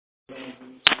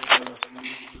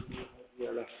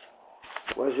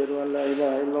وأشهد أن لا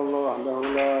إله إلا الله وحده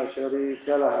لا شريك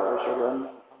له وأشهد أن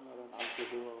محمدا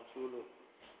عبده ورسوله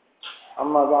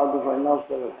أما بعد فإن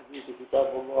أصدق الحديث كتاب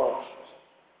الله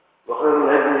وخير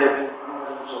الهدي هدي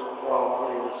محمد صلى الله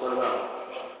عليه وسلم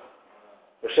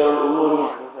وشر الأمور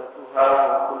محدثاتها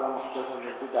وكل محدثة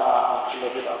بدعة وكل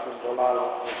بدعة ضلالة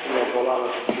وكل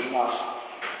ضلالة في النار.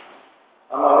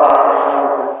 أما بعد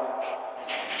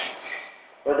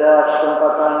pada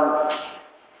kesempatan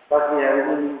pagi hari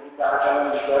ini kita akan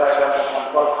membicarakan tentang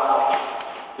Thalhah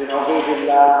bin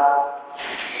Ubaidillah,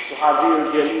 sahabiul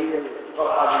jalil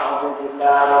Thalhah bin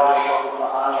Ubaidillah radhiyallahu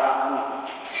ta'ala anhu.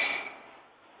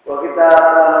 Wa kita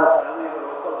telah mengetahui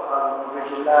bahwa Thalhah bin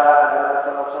Ubaidillah adalah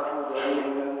salah satu dari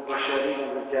al-mubasysyirin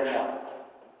bil jannah.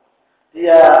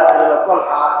 Dia adalah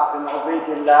Thalhah bin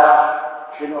Ubaidillah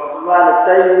bin Uthman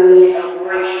al-Taymi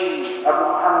al-Quraisy Abu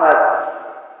Muhammad.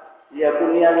 Dia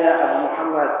kunyanya Abu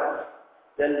Muhammad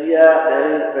dan dia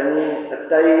dari Bani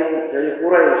At-Taim dari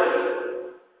Quraisy,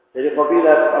 dari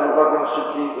kabilah Abu Bakar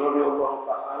Siddiq radhiyallahu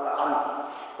ta'ala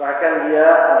anhu. Bahkan dia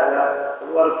adalah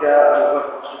keluarga Abu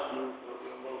Bakar Siddiq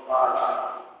radhiyallahu ta'ala anhu.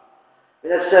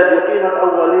 Min as-sabiqin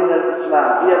al-awwalin al-Islam.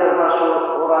 Dia termasuk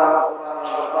orang-orang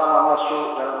yang pertama masuk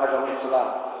dalam agama Islam.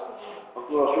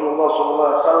 Waktu Rasulullah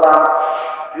SAW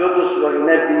diutus sebagai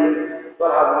Nabi,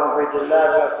 Thalhah bin Ubaidillah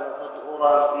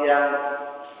yang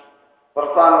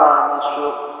pertama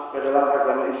masuk ke dalam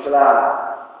agama Islam.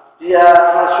 Dia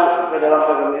masuk ke dalam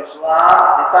agama Islam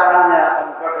di tangannya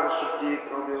Abu Bakar Siddiq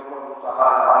radhiyallahu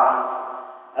ta'ala anhu.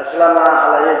 Aslama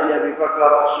ala yadi Abi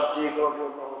Bakar Siddiq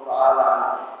radhiyallahu ta'ala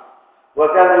anhu. Wa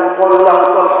kana yuqalu lahu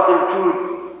Thalhah al-Jud.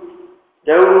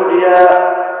 Dahulu dia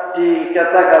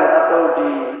dikatakan atau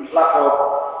dilakop,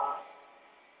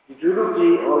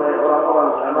 dijuluki oleh orang-orang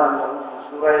zaman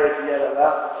Quraisy dia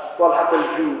adalah Thalhah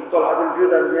al-Jud. Thalhah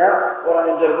al-Jud adalah orang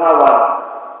yang dermawan.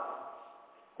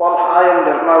 Thalhah yang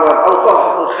dermawan. Atau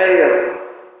Thalhah al-Khair.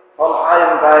 Thalhah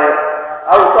yang baik.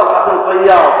 Atau Thalhah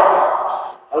al-Fayyad.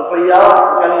 Al-Fayyad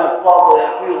bukan yang fadha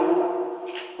yang biru.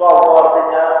 Fadha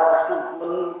artinya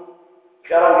men.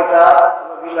 Sekarang kita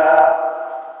apabila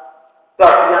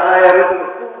tasnya air itu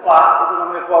bertumpah, itu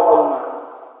namanya fadha.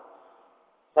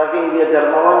 Saking dia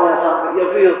dermawannya sampai ya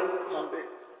biru, sampai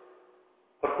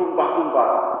bertumpah-tumpah.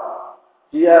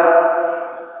 Dia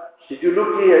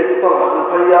dijuluki yaitu Thalhah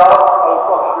al-Fayyad atau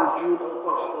Thalhah al-Jud atau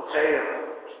Thalhah al-Khair.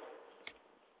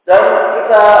 Dan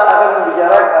kita akan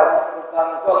membicarakan tentang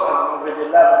Thalhah bin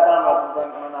Ubaidillah, pertama tentang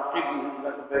manaqibnya,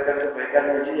 tentang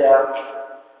kebaikan-kebaikannya dia,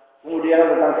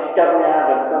 kemudian tentang sikapnya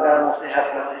dan tentang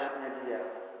nasihat-nasihatnya dia.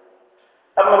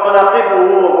 Amma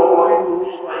manaqibuhu wa fawaiduhu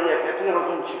wa hiya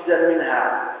katsiratun jiddan minha.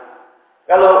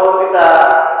 Kalau kita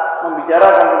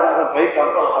membicarakan tentang kebaikan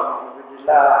Thalhah bin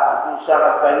Ubaidillah itu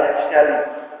sangat banyak sekali.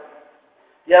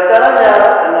 Di antaranya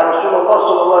Rasulullah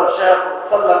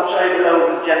SAW syahid lahu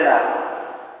bil jannah,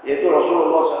 yaitu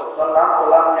Rasulullah SAW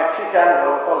telah menyaksikan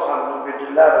bahwa Thalhah bin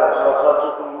Ubaidillah adalah salah satu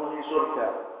penghuni surga.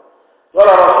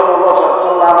 Qala Rasulullah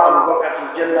SAW Abu Bakar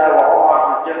fil jannah wa Umar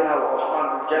fil jannah wa Utsman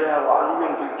fil jannah wa Ali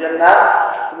fil jannah.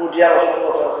 Kemudian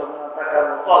Rasulullah SAW mengatakan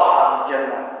Thalhah fil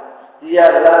jannah. Dia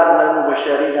adalah minal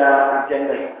mubasysyirin bil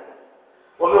jannah.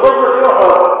 وفي غزوة أحد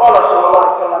قال صلى الله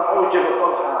عليه وسلم أوجب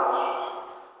طلحة.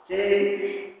 Di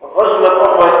غزوة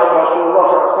أحد رسول الله صلى الله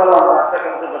عليه وسلم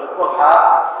mengatakan kepada Thalhah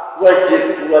wajib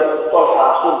buat Thalhah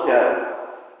surga.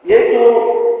 Yaitu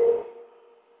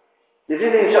di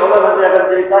sini insyaallah nanti akan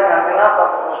ceritakan kenapa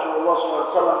Rasulullah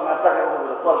SAW mengatakan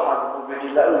kepada Thalhah bin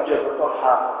Ubaidillah ujab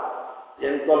Thalhah.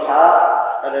 Yang Thalhah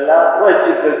adalah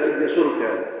wajib bagi surga.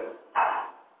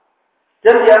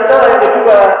 Dan di antara yang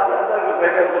kedua, di antara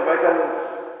kebaikan-kebaikan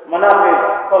manaqib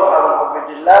Thalhah bin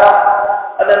Ubaidillah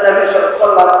ada Nabi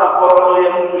SAW akhbarana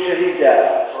yamutu syahida.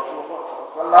 Rasulullah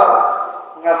SAW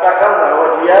mengatakan bahwa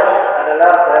dia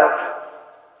adalah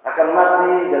akan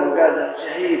mati dalam keadaan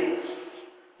syahid.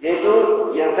 Yaitu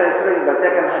yang saya sering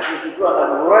bacakan hadis itu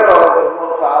Abu Hurairah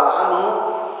radhiyallahu ta'ala anhu,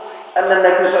 anna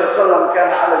Nabi SAW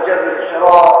kana ala jabal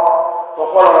Hira, wa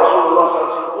qala Rasulullah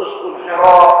SAW uskun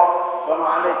Hira, fama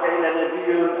 'alaika illa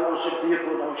nabiyyun aw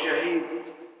siddiqun aw syahid.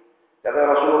 Kata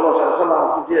Rasulullah SAW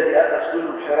waktu dia di atas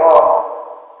gunung Hira,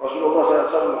 Rasulullah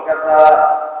SAW berkata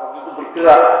waktu itu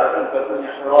bergerak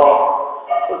batu-batunya Hira,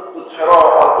 uskun Hira,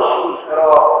 uskun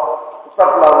Hira,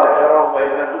 tetaplah Hira, wahai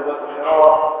batu-batu Hira.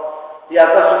 Di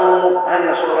atasmu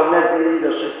hanya seorang Nabi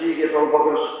dan Siddiq atau Abu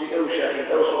Bakar Siddiq atau syahid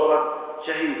atau seorang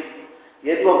syahid.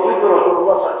 Yaitu waktu itu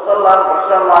Rasulullah SAW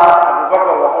bersama Abu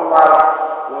Bakar wa Umar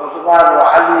wa Utsman wa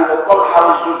Ali wa Thalhah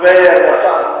wa Zubair wa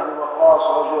Sa'd bin Waqqas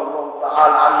radhiyallahu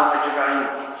ta'ala anhum ajma'in.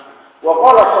 Wa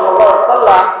qala sallallahu alaihi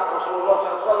wasallam Rasulullah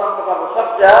SAW pernah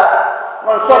bersabda,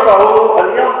 "Man sarrahu an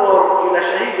yanzur ila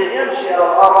syahidin yamshi 'ala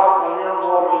al-ardh, man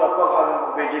yanzur ila Thalhah bin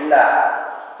Ubaidillah."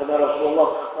 Kata Rasulullah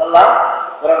SAW,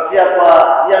 barang siapa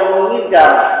yang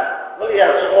menginginkan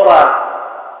melihat seorang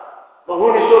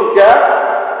penghuni surga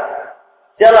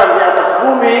jalan di atas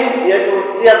bumi, yaitu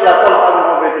lihatlah Thalhah bin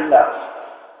Ubaidillah.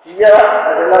 Dia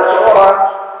adalah seorang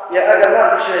yang akan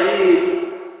mati syahid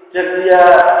dan dia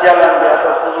jalan di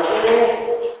atas bumi ini.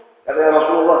 Kata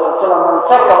Rasulullah SAW, "Man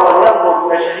sarrahu an yanzur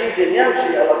ila syahidin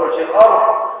yamshi 'ala wajhi al-ardh,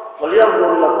 wal yanzur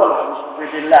ila Thalhah bin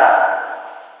Ubaidillah."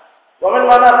 Wa min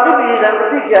manaqibihi, dan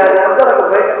ketiga di antara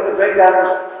kebaikan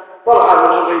Thalhah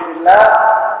bin Ubaidillah,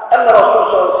 anna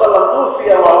Rasulullah SAW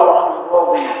tufiya wa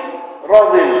huwa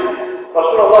radin.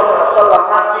 Rasulullah SAW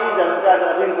mati dan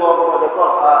keadaan ridho kepada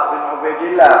Thalhah bin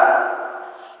Ubaidillah.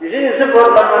 Di sini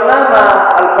disebut nama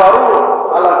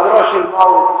Al-Faruq ala firashil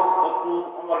maut, waktu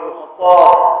Umar bin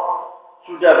Khattab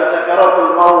sudah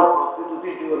sakaratul maut, waktu itu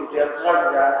tidur di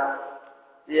antaranya,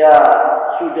 dia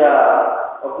sudah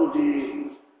waktu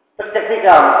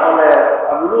dicekikkan oleh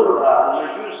Abu Lurah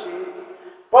al-Majusi.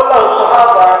 Wallahu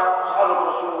sahabat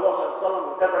Rasulullah SAW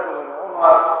berkata kepada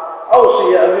Umar,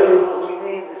 "Ausi ya Amirul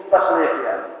Mukminin istaslih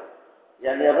ya."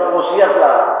 Yani apa,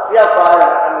 wasiatlah siapa yang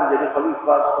akan menjadi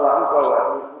khalifah setelah engkau ya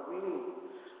Amirul Mukminin.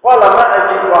 Qala ma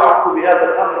ajidu ahqqu bi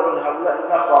hadzal amr min haula'i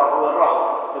nafar wa rahb.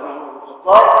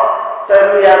 Saya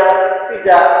melihat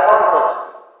tidak pantas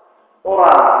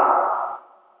orang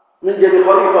menjadi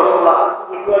khalifah setelah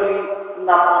kecuali 6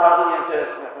 orang yang saya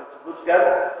sebutkan,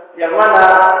 yang mana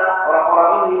orang-orang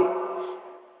ini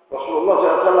Rasulullah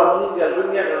SAW meninggal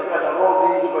dunia dalam keadaan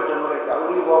radhi kepada mereka,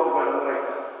 ridha kepada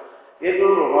mereka. Yaitu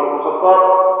Umar bin Khattab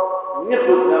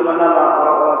menyebut nama-nama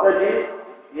orang-orang tadi,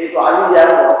 yaitu Ali,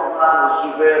 Utsman,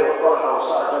 Zubair, Thalhah,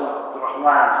 Sa'ad dan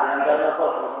Abdurrahman. Di antaranya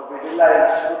Thalhah bin Ubaidillah yang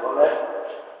disebut oleh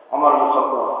Umar bin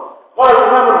Khattab. Qala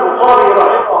Imam Al-Bukhari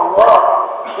rahimahullah,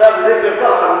 bab dzikr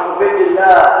Thalhah bin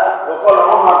Ubaidillah, wa qala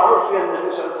Umar tufiya Nabi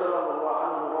sallallahu alaihi wasallam wa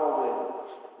anhu radhi.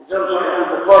 Dalam Sahih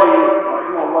Al-Bukhari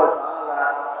rahimahullah taala,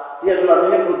 dia telah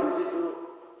menyebut di situ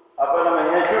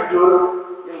judul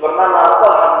yang bernama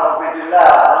Thalhah bin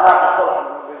Ubaidillah,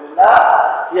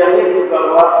 yang menyebut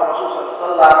bahwa Rasulullah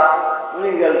SAW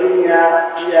meninggal dunia,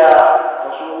 dia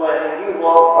Rasulullah yang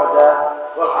ridho pada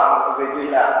Thalhah bin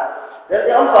Ubaidillah. Dan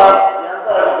yang keempat, di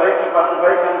antara kebaikan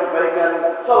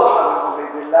Thalhah bin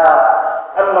Ubaidillah,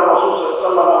 anna Rasulullah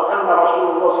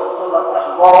SAW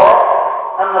akhbar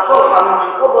anna Thalhah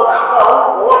mimman qadara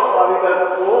ahdahu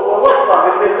wa wasfa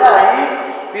billahi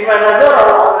bima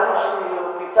nadarahu ala nafsihi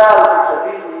wa qital fi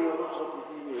sabilihi wa nusrati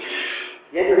dinihi.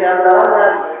 Yaitu di antaranya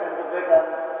kebaikan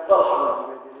Thalhah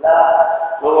bin Ubaidillah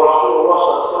bahwa Rasulullah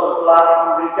SAW telah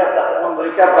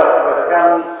memberi kabar kepada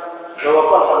kami bahwa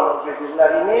Thalhah bin Ubaidillah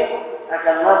ini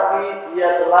akan mati,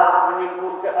 dia telah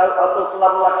menyimpulkan atau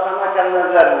telah melaksanakan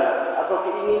nazarnya atau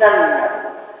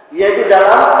keinginannya, yaitu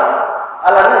dalam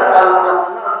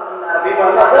bima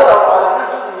nadarahu ala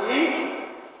nafsihi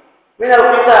min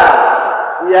al-qital.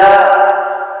 Ya,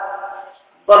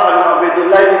 Thalhah bin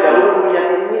Ubaidillah ini dahulu punya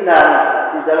keinginan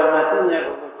di dalam hatinya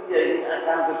bahwa dia ini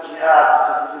akan berjihad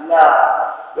fisabilillah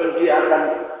dan dia akan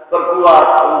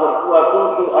berbuat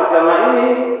untuk agama ini.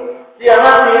 Dia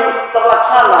mati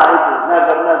terlaksana itu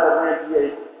nazar-nazarnya dia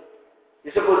itu.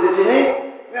 Disebut di sini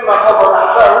memang qadara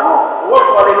ahdahu wa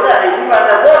qalillahi bima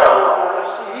nadarahu ala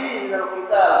nafsihi min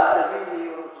al-qital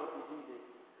fisabilillah wa nusrati dinihi.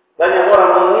 Banyak orang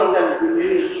menginginkan di dunia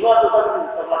ini sesuatu tapi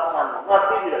tidak terlaksana,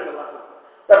 mati tidak terlaksana.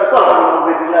 Tapi Thalhah bin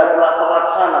Ubaidillah telah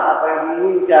terlaksana apa yang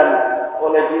diinginkan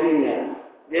oleh dirinya,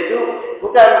 yaitu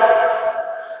bukan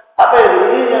apa yang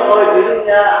diinginkan oleh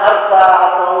dirinya, harta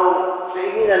atau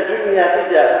keinginan dunia,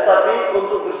 tidak, tetapi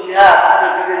untuk berjihad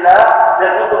fisabilillah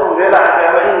dan untuk membela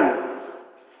agama ini.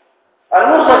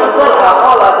 Al-Musa bin Thalhah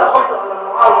qala dakhaltu ala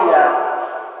Muawiyah.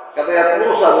 Kata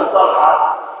Musa bin Thalhah,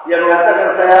 dia mengatakan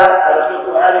saya pada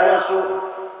suatu hari masuk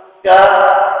ke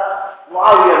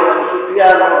Muawiyah bin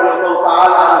Sufyan radhiyallahu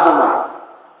taala anhuma.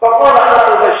 Faqala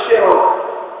ana ubashshiruk.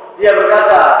 Dia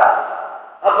berkata,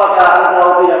 apakah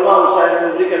engkau tidak mau saya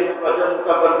memberikan kepadamu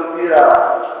kabar gembira?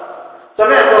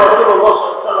 Sami'tu Rasulullah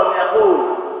SAW yaqul,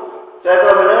 saya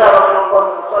telah mendengar Rasulullah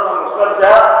SAW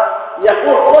bersabda,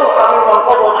 yaqul Thalhah mimman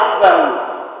qadara ahdahu.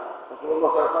 Rasulullah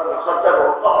SAW bersabda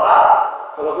bahwa Thalhah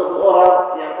salah satu orang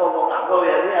yang qadara ahdahu,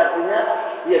 ini artinya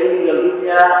dia meninggal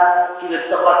dunia sudah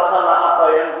terlaksana apa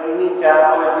yang diinginkan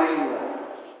oleh dirinya.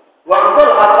 Wa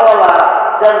Thalhah qala,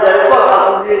 dan dari Thalhah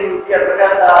sendiri dia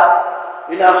berkata,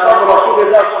 inna ashab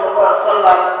Rasulullah SAW,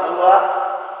 bahwa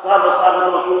sahabat-sahabat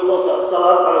Rasulullah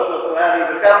SAW pada suatu hari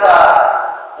berkata,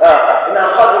 inna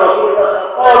ashab Rasulullah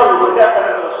SAW berkata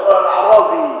kepada seorang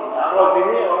Arabi A'rab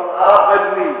ini orang Arab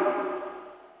Badui.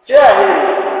 Jahil.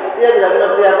 Dia tidak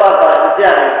mengerti apa-apa.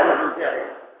 Jahil.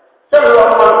 Selalu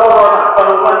amal Allah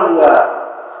Taala dua.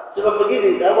 Sebab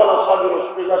begini, kalau sahabat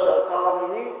Rasulullah SAW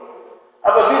ini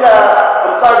apabila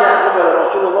bertanya kepada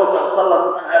Rasulullah SAW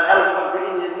tentang hal-hal seperti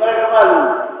ini, mereka malu.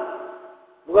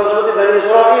 Bukan seperti Bani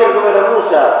Israel kepada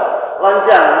Musa,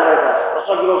 lancang mereka.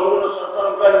 Rasulullah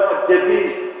SAW kan jadi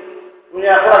punya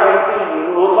akhlak yang tinggi,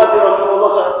 menghormati Rasulullah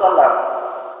SAW.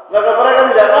 Maka mereka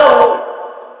tidak tahu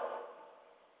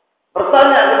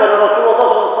bertanya kepada Rasulullah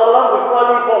SAW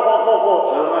kecuali pokok-pokok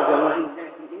dalam agama ini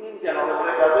yang diinginkan oleh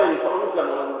mereka atau yang diperlukan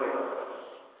oleh mereka.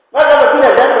 Maka apabila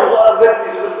datang soal Badui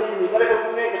seperti ini, mereka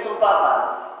punya kesempatan.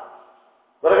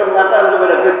 Mereka mengatakan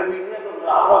kepada Badui ini atau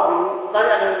kepada Arab ini,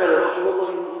 tanya kepada Rasulullah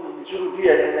ini, disuruh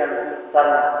dia yang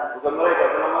tanya, bukan mereka,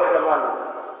 karena mereka malu.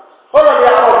 Kalau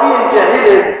dia Arabi yang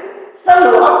jahilin,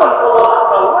 selalu akan Allah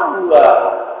Taala dua.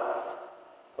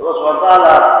 Allah SWT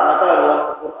mengatakan dalam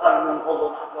Al-Quran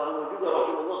mengkodok akbaru juga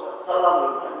Rasulullah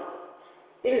SAW.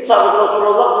 Ini sahabat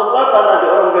Rasulullah kesempatan ada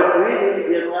orang Badui ini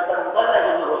dia mengatakan tanya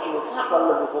kepada Rasulullah siapa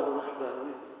lebih kodok akbaru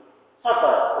itu?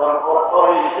 Siapa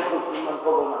orang-orang yang disebut dengan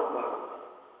kodok akbaru?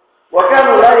 Wa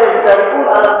kanu la yajtarikun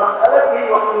ala mas'alatihi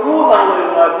wa quluna wa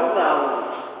yunadunahu.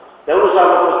 Dahulu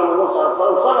sahabat Rasulullah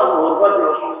SAW sangat menghormati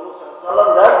Rasulullah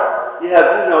SAW dan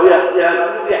dihaduna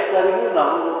yahtarimuna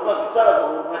menghormati secara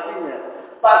menghormatinya.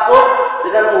 Takut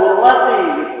dengan menghormati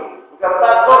gitu. Bukan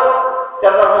takut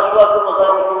karena sesuatu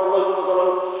masalah Rasulullah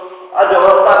SAW. Ada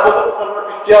orang takut itu karena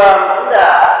kejam.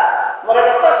 Tidak.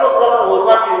 Mereka takut karena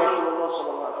menghormati Rasulullah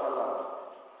SAW.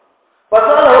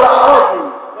 Pasalah Arabi.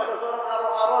 Maka seorang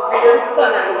Arabi yang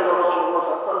bertanya kepada Rasulullah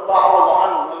SAW.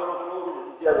 Ba'radhan. Maka Rasulullah tidak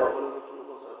dijawab oleh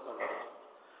Rasulullah SAW.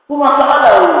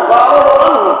 Kumasalahu.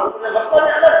 Ba'radhan. Kemudian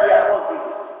bertanya lagi Arabi.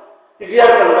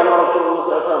 Dibiarkan karena Rasulullah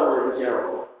SAW tidak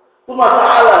dijawab.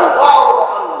 Kumasalahu.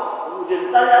 Ba'radhan. Kemudian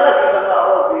tanya lagi karena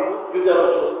Arabi juga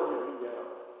Rasulullah dijawab.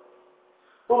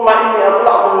 Kuma ini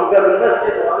adalah meninggal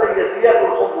masjid alayya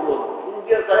thiyabul khudrun.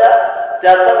 Kemudian saya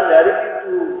datang dari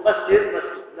pintu masjid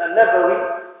Nabawi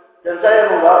dan saya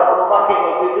memakai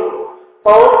waktu itu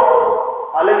thawb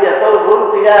alayya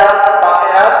thawbun thiyab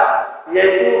pakaian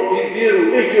yaitu biru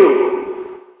hijau.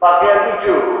 Pakaian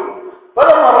hijau.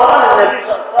 Pada malam Nabi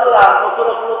SAW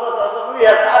Rasulullah SAW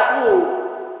melihat aku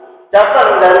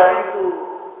datang dari pintu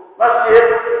masjid,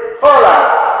 qala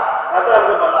katakan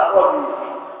kepada Arabi,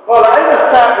 qala aina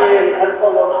sa'il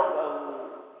al-qadha nahbahu.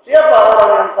 Siapa orang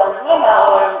yang tanya? Mana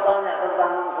orang yang tanya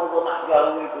tentang qadha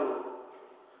nahbahu itu?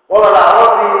 Qala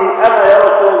al-Arabi, ana ya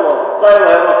Rasulullah. Saya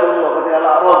ya Rasulullah kepada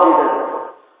al-Arabi tadi.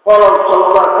 Qala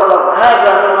sallallahu alaihi wasallam,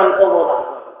 hadza man qadha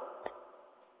nahbahu.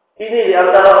 Ini di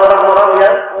antara orang-orang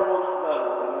yang qadha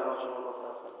nahbahu Rasulullah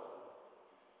SAW.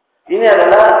 Ini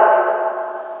adalah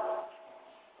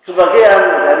sebagian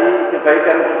dari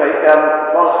kebaikan-kebaikan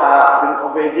Thalhah bin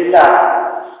Ubaidillah.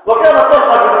 Bahkan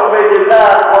Thalhah bin Ubaidillah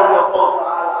radhiyallahu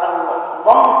ta'ala anhu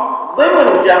ضمن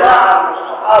جماعة من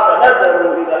الصحابة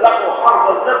نزلوا إذا لقوا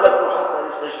حربا ثبتوا حتى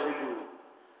يستشهدوا.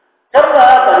 Karena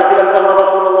tadi bilang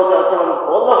Rasulullah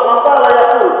SAW, Allah SWT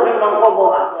yaqul mimman qadha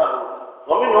nahbahu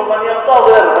wa minhum man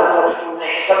yantazir kata Rasulullah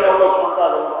kata Allah SWT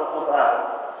dalam Al-Quran.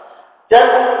 Dan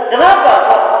kenapa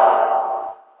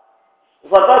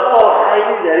Thalhah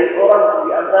ini dari orang di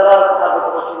antara sahabat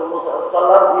Rasulullah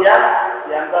SAW yang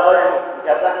di antara yang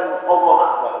dikatakan qadha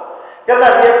nahbahu.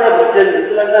 Karena dia telah berjanji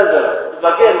dalam nazar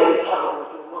sebagian dari sahabat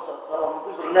Rasulullah SAW itu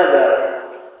bernazar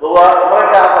bahwa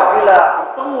mereka apabila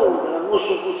bertemu dengan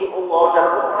musuh-musuh Allah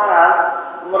dalam peperangan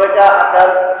mereka akan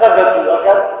sabatu,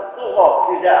 akan tuhoh,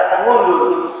 tidak akan mundur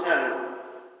terusnya,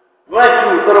 maju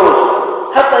terus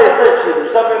hatta yastajid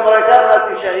sampai mereka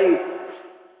mati syahid.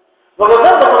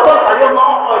 وكذلك Thalhah يوم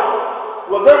أحد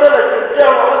وبذل جلده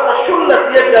حتى شلت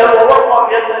يده ووقع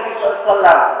بيد النبي صلى الله عليه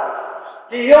وسلم.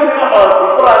 Di Yom Ahad, di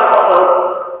perang Ahad,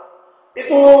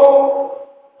 itu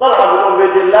Thalhah bin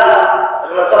Ubaidillah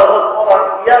adalah salah satu orang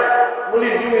yang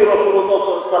melindungi Rasulullah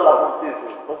SAW waktu itu.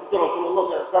 Waktu itu Rasulullah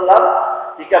SAW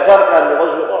dikabarkan di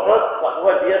Ghazwat Uhud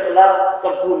bahwa dia telah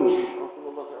terbunuh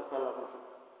Rasulullah SAW.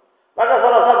 Maka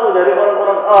salah satu dari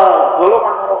orang-orang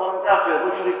golongan orang-orang kafir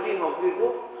musyrikin waktu itu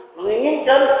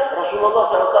menginginkan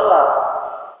Rasulullah SAW.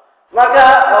 Maka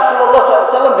Rasulullah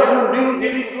SAW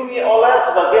dilindungi oleh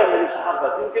sebagian dari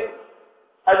sahabat. Mungkin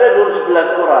ada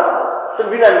 11 orang. 9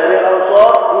 dari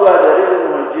Ansar, 2 dari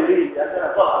Muhajirin. Di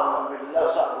antara Thalhah bin Ubaidillah,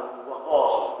 Sa'd bin Waqqas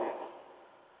seperti itu.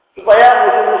 Supaya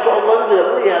musuh-musuh Allah itu tidak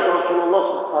melihat Rasulullah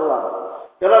SAW.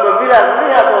 Karena apabila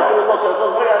melihat Rasulullah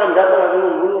SAW, mereka akan datang dan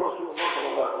membunuh Rasulullah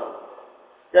SAW.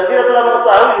 Dan dia telah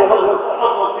mengetahui bahwa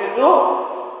Uhud waktu itu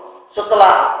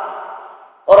setelah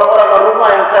orang-orang rumah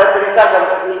yang saya ceritakan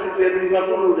sebelum itu yang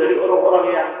 50 dari orang-orang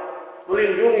yang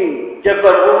melindungi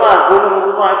jabal rumah, gunung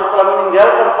rumah itu telah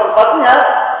meninggalkan tempatnya,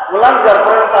 melanggar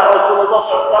perintah Rasulullah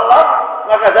SAW,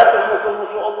 maka datang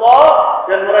musuh-musuh Allah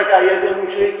dan mereka yaitu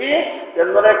musyrikin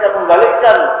dan mereka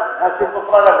membalikkan hasil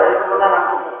peperangan dari kemenangan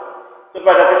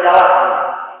kepada kekalahan.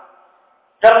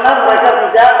 Karena mereka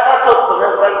tidak patuh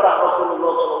dengan perintah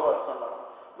Rasulullah SAW.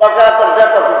 Maka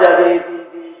terdapat di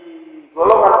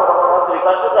golongan orang-orang dari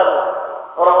pasukan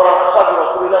orang-orang ashab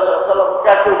Rasulullah SAW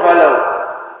kacau balau.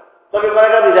 Tapi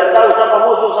mereka tidak tahu siapa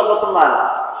musuh, siapa teman.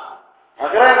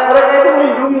 Akhirnya mereka itu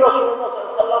melindungi Rasulullah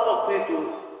SAW waktu itu.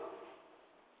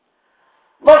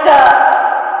 Maka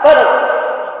pada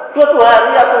suatu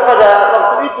hari atau pada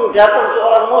waktu itu datang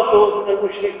seorang musuh dengan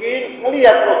musyrikin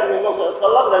melihat Rasulullah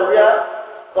SAW dan dia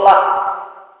telah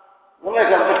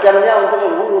memegang pedangnya untuk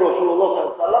membunuh Rasulullah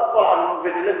SAW. Thalhah bin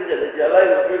Ubaidillah tidak ada jalan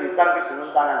yang ditangkis dengan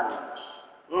tangannya.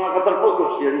 Maka terputus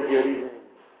jari-jarinya.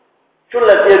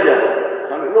 Sulit dia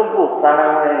sampai lumpuh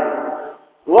tangannya ini.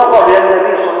 Waqaf yang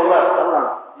Nabi SAW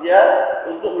dia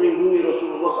untuk melindungi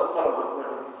Rasulullah SAW berbuat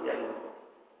demikian.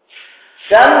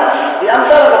 Dan di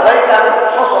antara kebaikan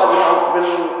Thalhah bin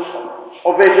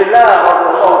Ubaidillah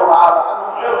radhiyallahu ta'ala anhu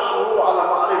hirsuhu ala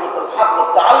ma'rifatil haqq wa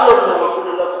ta'allum min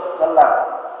Rasulullah SAW.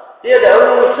 Dia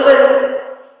dahulu sering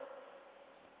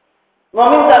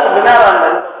meminta kebenaran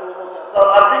dari Rasulullah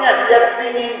SAW. Artinya dia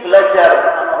ingin belajar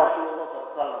sama Rasulullah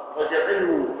SAW, belajar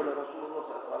ilmu kepada Rasulullah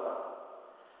SAW.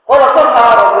 Kalau Thalhah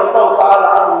radhiyallahu ta'ala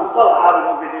anhu, Thalhah bin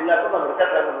Ubaidillah pernah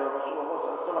berkata kepada Rasulullah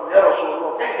SAW, ya Rasulullah,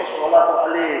 kaifa sholatu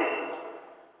alaih?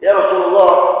 Ya Rasulullah,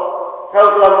 kau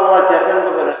telah mengajarkan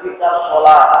kepada kita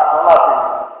sholat ini.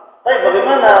 Tapi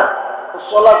bagaimana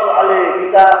sholatu alaih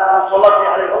kita mensolati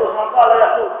alaih Allah SWT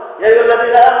yaitu ya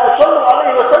ayyuhalladzina amanu shallu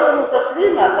alaihi wa sallimu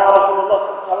taslima kata Rasulullah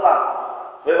SAW.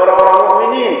 Wahai orang-orang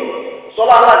mukminin,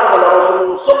 salatlah kepada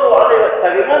Rasulullah sallu alaihi.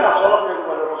 Bagaimana salatnya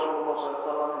kepada Rasulullah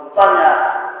SAW? Tanya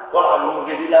Thalhah bin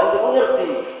Ubaidillah untuk mengerti.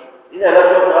 Ini adalah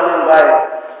suatu hal yang baik.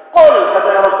 Qul kata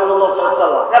Rasulullah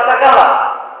SAW, katakanlah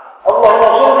Allahumma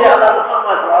shalli ala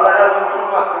Muhammad wa ala ali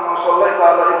Muhammad kama shallaita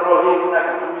ala Ibrahim innaka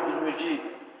Hamidum Majid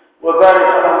wa barik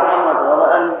ala Muhammad wa ala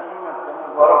ali Muhammad kama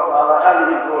barakta ala ali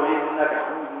Ibrahim innaka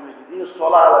Hamidum Majid. Ini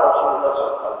salat ala Rasulullah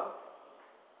SAW.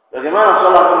 Bagaimana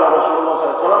salat ala Rasulullah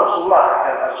SAW?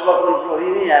 Salat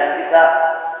Ibrahim ini yang kita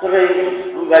sering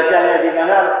membacanya di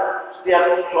mana setiap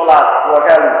salat 2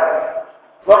 kali.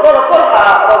 Maka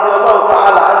Thalhah radhiyallahu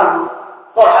ta'ala anhu,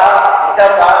 Thalhah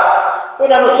berkata,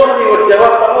 "Kuna nusalli wa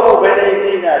jawab tamuru baina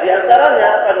aydina." Di antaranya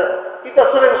kita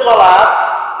sering salat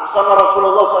bersama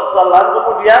Rasulullah SAW,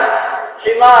 kemudian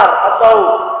himar atau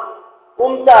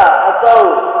unta atau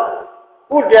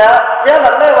kuda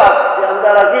jalan lewat di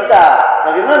antara kita.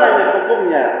 Bagaimana ini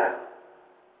hukumnya?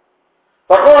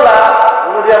 Faqala,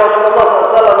 kemudian Rasulullah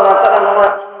SAW mengatakan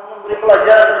memberi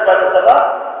pelajaran kepada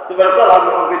Thalhah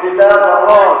bin Ubaidillah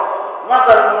bahwa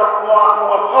maka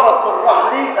muwaqqaratur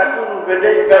rahli takunu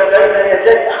baina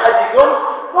yaday ahadikum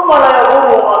thumma la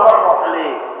yadhuru amarra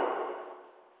alayh.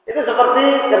 Itu seperti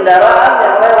kendaraan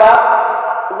yang lewat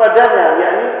kepadanya,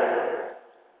 yakni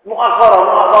muakhara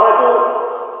itu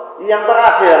yang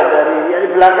terakhir dari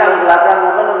belakang apa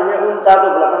namanya unta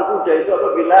atau belakang kuda itu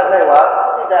apabila lewat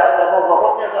tidak ada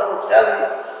mudaratnya sama sekali.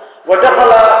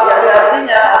 Wadakhala yakni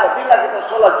artinya apabila kita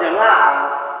sholat jamaah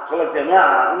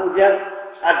kemudian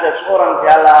ada seorang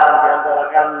jalan di antara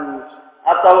kami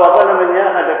atau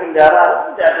ada kendaraan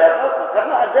tidak ada apa-apa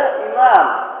karena ada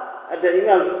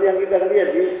imam seperti yang kita lihat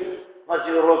di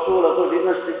Masjid Rasul atau di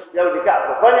masjid jauh di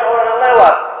Ka'bah. Banyak orang yang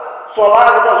lewat sholat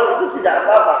kita itu tidak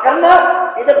apa-apa karena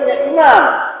kita punya imam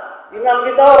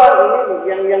kita orang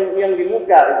ini yang di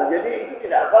muka itu, jadi itu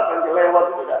tidak apa-apa, yang lewat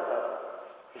itu tidak apa-apa.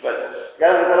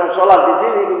 Jangan kita dalam sholat di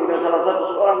sini kemudian salah satu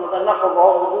seorang mengatakan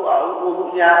bahwa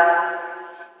wudunya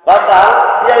batal,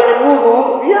 dia ingin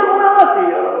wudu, dia melewati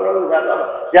orang enggak apa.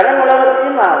 Jangan melewati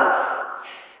imam,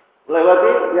 melewati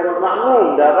yang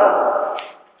makmum, darah.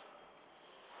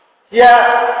 Ya,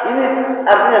 ini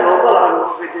artinya bahwa Thalhah bin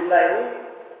Ubaidillah ini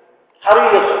harus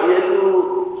yaitu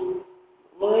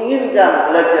menginginkan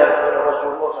belajar dari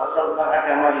Rasulullah SAW tentang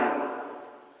agama ini.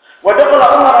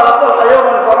 Wadakala Umar ala Thalhah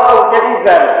yawman fara'u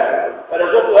kadiban. Pada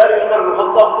suatu hari Umar bin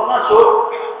Khattab masuk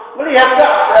melihat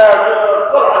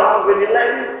Thalhah bin Ubaidillah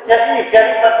ini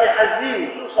kaifati hazin,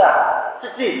 susah,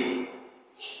 sedih.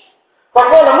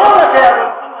 Faqala mana ya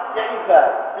Muhammad kaifah?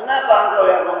 Kenapa engkau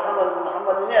ya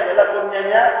Muhammad ini adalah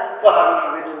kunyanya Thalhah bin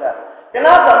Ubaidillah.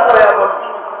 Kenapa engkau ya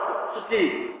Muhammad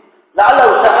sedih?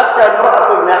 La'allahu sa'atka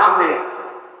imra'atun min 'ammi.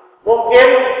 Mungkin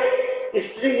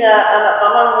istrinya anak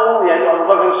pamanmu, yakni Abu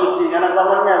Bakar Siddiq, anak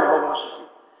pamannya Abu Bakar Siddiq.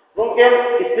 Mungkin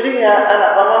istrinya,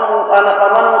 anak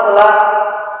pamanmu telah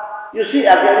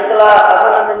yusiat, yang telah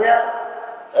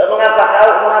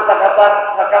mengatakan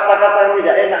kata-kata yang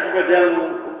tidak enak kepadamu,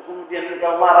 kemudian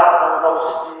engkau marah atau engkau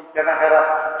sedih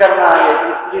karena yaitu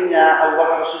istrinya Abu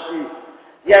Bakar sedih.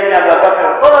 Yang Abu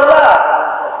Bakar, kalau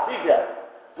tidak.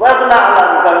 Wabna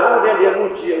ala kemudian dia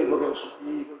muji Abu Bakar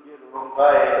sedih, dia orang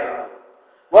baik.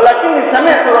 Walakin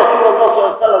sami'tu Rasulullah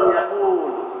SAW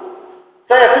yaqul.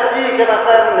 Saya sedih karena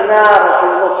saya mendengar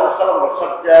Rasulullah SAW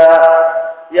bersabda,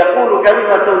 yaqulu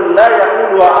kalimatun la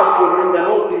yaquluha 'abdun min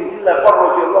manuti illa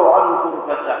farrajallahu 'anhu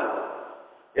kurbatahu.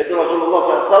 Yaitu Rasulullah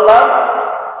SAW,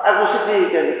 aku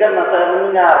sedih karena saya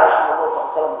mendengar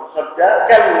Rasulullah SAW bersabda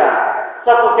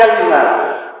satu kalimat.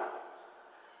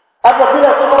 Apabila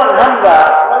seorang hamba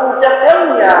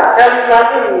mengucapkannya kalimat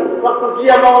ini waktu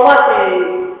dia mau mati,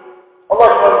 Allah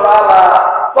SWT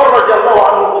farrajallahu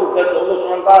 'anhu kurbatahu. Allah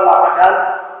SWT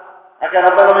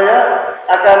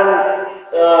akan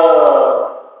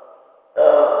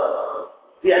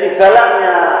yakni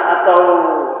balaknya atau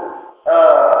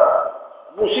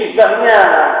musibahnya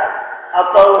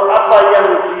atau apa yang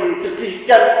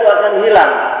disedihkan itu akan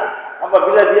hilang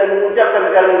apabila dia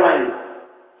mengucapkan kalimat ini.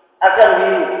 Akan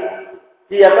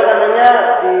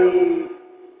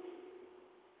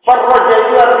farraja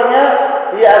itu artinya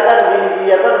dia akan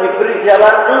diberi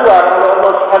jalan keluar oleh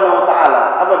Allah Subhanahu wa taala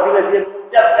apabila dia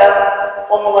mengucapkan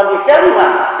omongan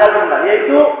kalimat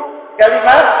yaitu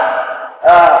kalimat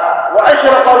wa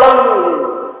asyraqa launuhu,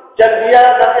 dan dia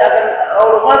nanti akan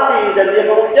Allah mati dan dia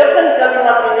mengucapkan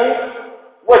kalimat ini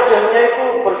wajahnya itu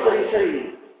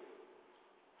berseri-seri.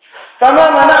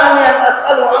 Kama mana'ani an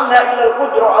as'alu anha ila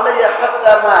al-qudra 'alayya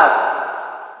hatta mat.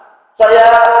 Saya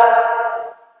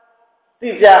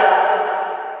tidak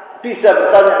bisa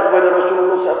bertanya kepada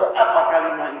Rasulullah SAW apa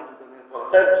kalimat itu.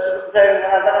 Saya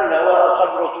mengatakan bahwa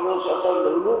ashab Rasulullah SAW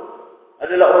dahulu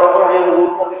adalah orang-orang yang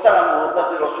sangat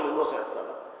menghormati Rasulullah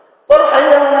SAW. Thalhah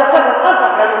yang mengatakan apa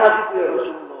kalimat itu ya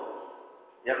Rasulullah?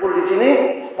 Yaqul di sini,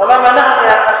 "Fama mana'ani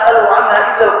an as'alu anha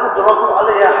illa al-qudratu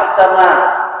 'alayha hatta mat."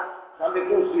 Sampai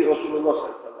kursi Rasulullah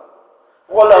SAW.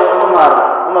 Walau Umar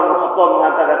bin Khattab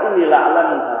mengatakan inilah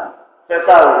alamnya. Saya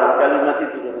tahu kalimat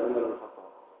itu dari Umar bin Khattab.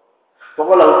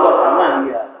 Walau Thalhah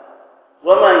mahia.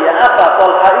 Wama ya apa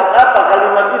Thalhah apa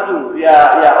kalimat itu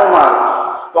ya Umar.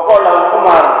 Walau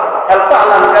Umar hal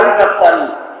ta'lam kalimatan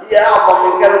hiya a'zam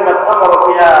min kalimat amara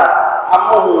biha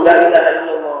ammuhu la ilaha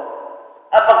illallah.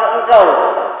 Apakah engkau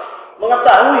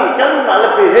mengetahui kalimat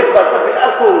lebih hebat, lebih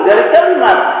agung dari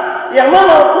kalimat yang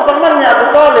mana waktu pamannya Abu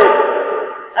Thalib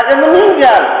akan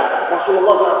meninggal?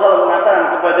 Rasulullah SAW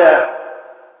mengatakan kepada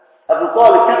Abu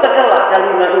Thalib, katakanlah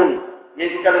kalimat ini,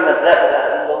 yaitu kalimat la ilaha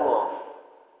illallah.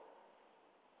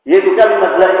 Yaitu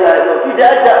kalimat la ilaha illallah. Tidak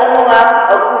ada omongan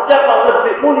atau ucapan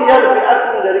lebih mulia, lebih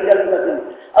agung dari kalimat ini.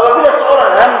 Apabila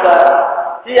seorang hamba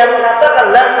dia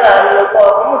mengatakan la ilaha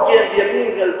illallah, kemudian dia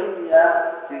meninggal dunia,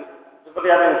 seperti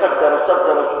apa yang sabda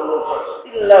Rasulullah SAW,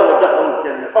 illa wa dakhul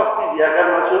jannah, pasti dia akan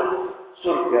masuk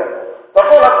surga.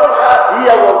 Faqala Thalhah,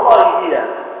 hiya wallahi hiya.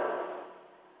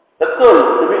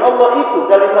 Betul, demi Allah itu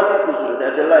kalimat itu sudah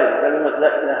ada lain, kalimat la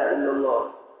ilaha illallah.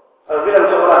 Apabila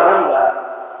seorang hamba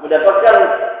mendapatkan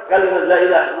kalimat la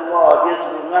ilaha illallah, dia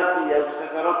sebelum mati, ya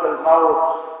sakaratul maut,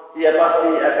 dia pasti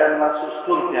akan masuk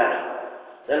surga.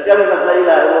 Dan kalimat la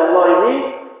ilaha illallah ini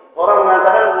orang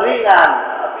mengatakan ringan,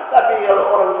 tapi kalau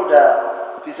orang sudah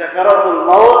di sakaratul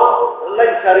maut,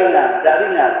 lain ringan, tidak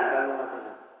ringan kalimat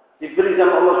ini. Diberi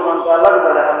sama Allah SWT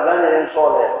kepada hambanya yang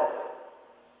soleh.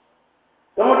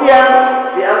 Kemudian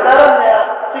di antaranya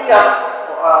sikap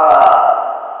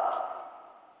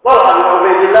Thalhah bin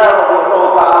Ubaidillah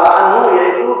radhiyallahu ta'ala anhu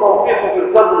yaitu mawqifu bil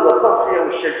fadl wa tadhiyah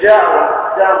wa syaja'ah wa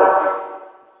iqdam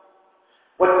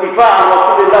wa ittifa'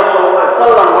 Rasulullah sallallahu alaihi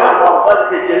wasallam wa yaqam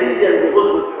dhalika jaliyan bi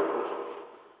ghusl.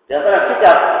 Di antara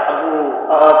sikap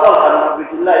Thalhah bin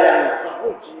Ubaidillah yang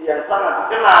terpuji, yang sangat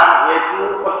dikenal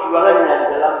yaitu perjuangannya di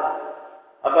dalam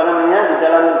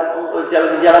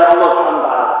di jalan Allah Subhanahu wa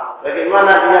taala.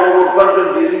 Bagaimana dia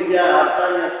mengorbankan dirinya,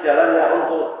 hartanya, segalanya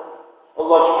untuk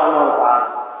Allah Subhanahu wa taala.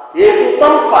 Yaitu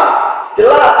tampak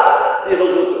jelas di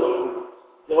Ghazwat Uhud.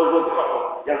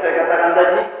 Yang saya katakan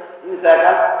tadi, ini saya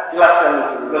akan jelaskan di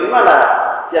sini. Bagaimana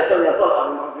jasanya Thalhah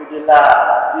bin Ubaidillah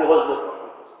di Ghazwat Uhud.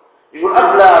 Ibu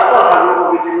Abla Thalhah bin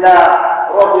Ubaidillah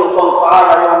radhiyallahu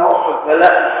ta'ala yaum Uhud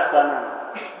bala'an hasanan.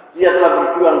 Dia telah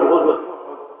berjuang di Ghazwat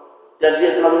Uhud dan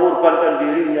dia telah mengorbankan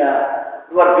dirinya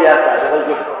luar biasa di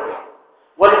Ghazwat Uhud.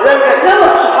 Walidzalika kana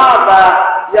as-sahabah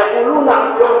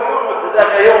yaquluna yawm Uhud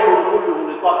dzaka yawmun kulluhu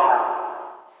li Thalhah.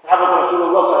 Sahabat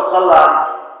Rasulullah SAW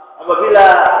apabila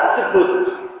disebut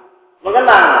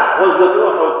mengenang Ghazwat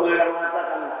Uhud, mereka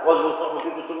mengatakan Ghazwat Uhud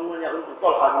itu semuanya untuk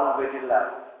Thalhah bin Ubaidillah.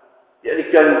 Jadi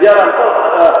ganjaran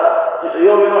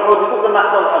Yaum Uhud itu kena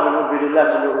Thalhah bin Ubaidillah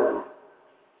seluruhnya.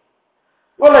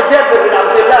 Wala Jabir bin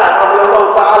Abdullah radhiyallahu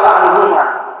taala anhuma.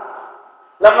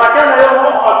 Lama kana Yaum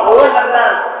Uhud awal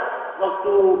nas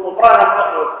waktu peperangan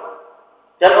Uhud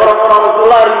dan orang-orang itu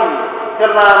lari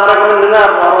karena mereka mendengar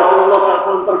bahwa Rasulullah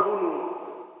SAW terbunuh.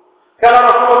 Karena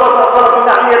Rasulullah SAW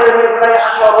pinahnya dari wilayah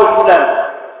Asyara bulan.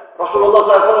 Rasulullah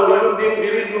SAW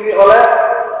dilindungi oleh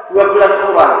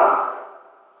 12 orang.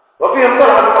 Wafihim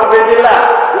Thalhah bin Ubaidillah,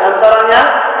 di antaranya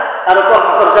ada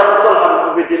terdapat Thalhah bin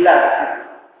Ubaidillah.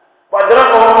 Padahal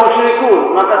orang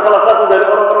musyrikun, maka salah satu dari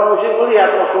orang-orang musyrik melihat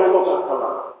Rasulullah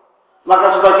SAW. Maka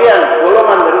sebagian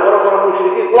golongan dari orang-orang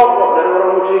musyrikin, kelompok dari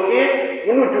orang musyrikin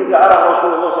menuju ke arah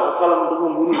Rasulullah SAW untuk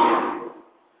membunuhnya.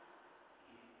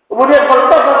 Kemudian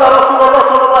bertafata Rasulullah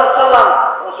SAW.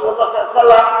 Rasulullah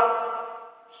SAW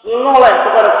menoleh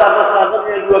kepada sahabat-sahabat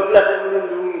yang 12 yang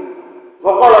melindungi.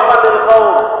 Waqala madil qaum,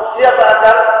 siapa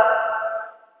akan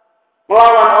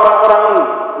melawan orang-orang ini?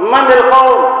 Madil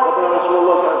qaum, kata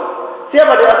Rasulullah SAW.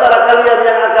 Siapa di antara kalian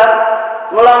yang akan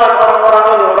melawan orang-orang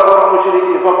ini, orang-orang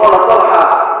musyrikin? Faqala Thalhah,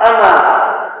 ana,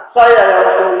 saya ya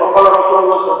Rasulullah. Kalau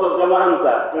Rasulullah SAW sama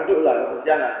anta, duduklah,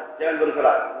 jangan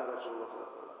bergerak.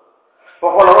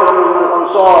 Faqala rajulun min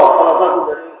al-ansar, salah satu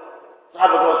dari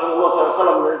sahabat Rasulullah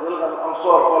SAW dari golongan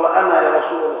Ansar, qala ana ya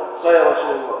Rasulullah, saya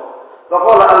Rasulullah.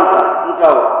 Faqala anta,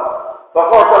 engkau.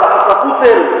 Faqala hatta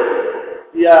qutil,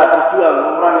 dia berjuang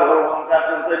memerangi orang-orang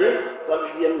kafir tadi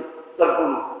sampai dia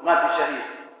terbunuh, mati syahid.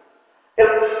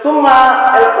 Tsumma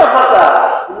iltafata,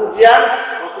 kemudian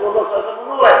Rasulullah SAW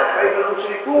menoleh kepada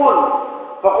musyrikun.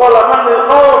 Faqala man lil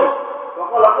qaum?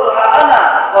 Faqala Thalhah ana,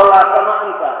 qala kama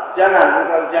anta. Jangan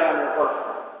ya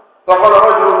Thalhah. Faqala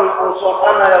rajulun min ansar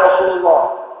ana ya Rasulullah.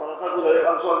 Salah satu dari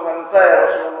ansar yang saya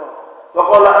Rasulullah.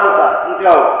 Faqala anta,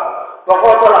 engkau.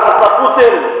 Faqala hatta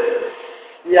qutil,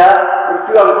 dia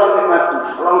berjuang sampai mati.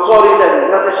 Ansari tadi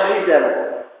mati syahidan.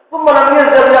 ثم لم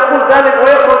يزل يقول ذلك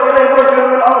ويخرج إليه رجل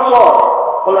من الأنصار.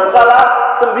 Kalau salah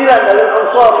 9 dari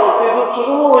Ansar waktu itu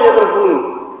seluruhnya terbunuh,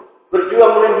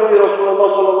 berjuang melindungi Rasulullah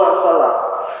SAW.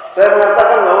 Saya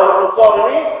mengatakan bahwa Ansar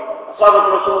ini sahabat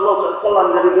Rasulullah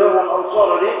SAW dari golongan Ansar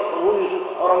ini penghuni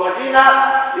orang Madinah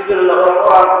itu adalah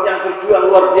orang-orang yang berjuang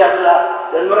luar biasa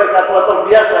dan mereka telah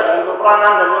terbiasa dengan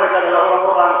peperangan dan mereka adalah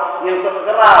orang-orang yang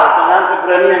terkenal dengan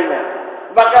keberaniannya.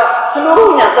 Maka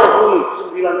seluruhnya terbunuh,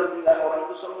 99 orang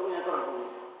itu seluruhnya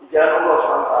terbunuh di jalan Allah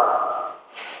SWT.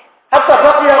 Hatta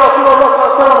baqiya Rasulullah SAW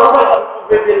wa Thalhah bin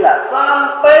Ubaidillah,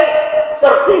 sampai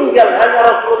tertinggal hanya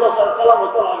Rasulullah SAW wa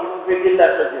Thalhah bin Ubaidillah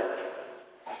saja.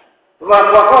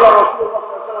 Maka qala Rasulullah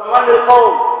SAW, manil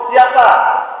qaum, siapa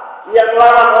yang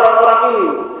melawan orang-orang ini?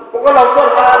 Faqala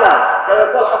Thalhah ana, kata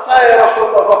Thalhah saya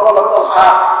Rasulullah. Faqala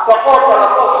Thalhah, faqala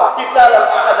Thalhah qital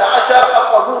al-ahad ashar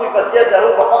faduribat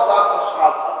yadahu wa qata'at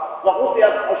ashab wa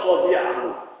qutiyat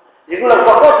asabi'ahu. Yaqulu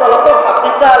faqala Thalhah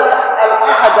qital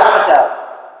al-ahad ashar.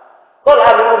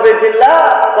 Thalhah bin Ubaidillah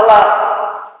telah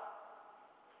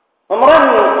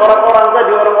memerangi orang-orang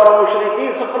tadi, orang-orang musyrikin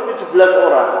seperti 11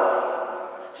 orang.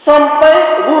 Sampai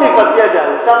duribat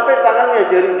yadahu, sampai tangannya,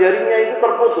 jari-jarinya itu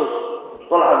terputus.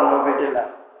 Thalhah bin Ubaidillah.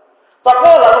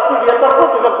 Faqala waktu dia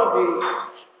terputus, waktu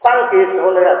ditangkis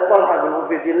oleh Thalhah bin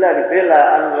Ubaidillah, dibela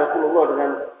Rasulullah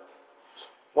dengan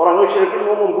orang musyrikin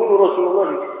mau membunuh Rasulullah,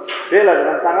 dibela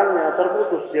dengan tangannya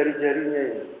terputus jari-jarinya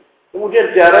ini. Kemudian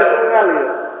darah itu mengalir,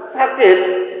 sakit.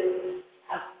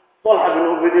 Thalhah bin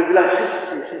Ubaidillah bilang,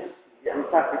 hissi, yang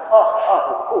sakit.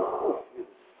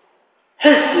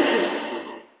 Hissi.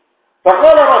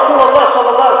 Faqala Rasulullah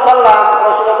SAW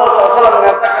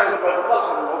mengatakan kepada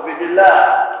Thalhah bin Ubaidillah,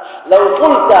 "Lau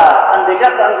qulta, andai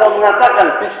kata engkau mengatakan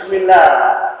bismillah."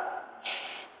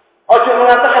 Ojo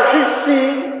mengatakan hissi,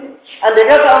 andai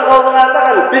kata engkau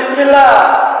mengatakan bismillah,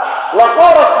 la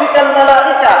qarat bikal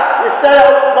malaika,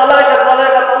 niscaya malaikat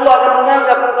Allah akan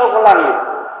mengangkat engkau ke langit.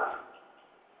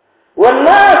 Wan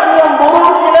nas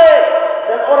yanzurun ilaik,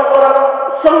 dan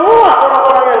semua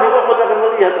orang-orang yang di Uhud akan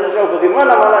melihat engkau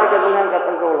bagaimana malaikat mengangkat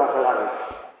engkau ke langit.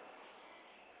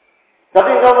 Tapi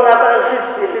engkau mengatakan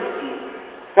hissi.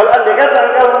 Kalau andai kata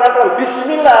engkau mengatakan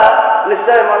bismillah,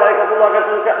 niscaya malaikat Allah akan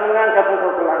mengangkat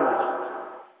engkau ke langit.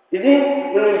 Ini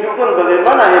menunjukkan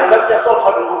bagaimana hebatnya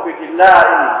Thalhah bin Ubaidillah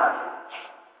ini.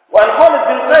 Wa Khalid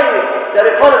bin Qais,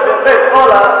 dari Khalid bin Qais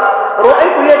qala,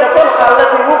 "Ra'aitu yada Thalhah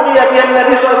allati wuqiya biha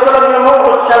Nabi sallallahu alaihi wasallam min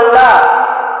mawqif shalla."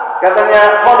 Katanya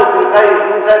Khalid bin Qais,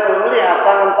 saya telah melihat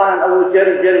tangan-tangan atau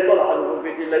jari-jari Thalhah bin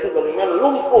Ubaidillah itu bagaimana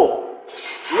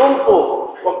lumpuh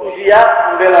waktu dia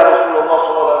membela Rasulullah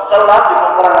SAW di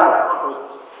peperangan Uhud.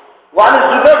 Wa an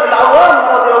Zubair bin Awam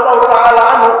radhiyallahu ta'ala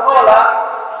anhu qala,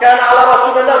 Karena ala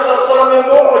Rasulullah SAW yang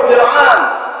dir'an.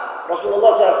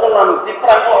 Rasulullah SAW di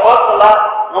perang Uhud telah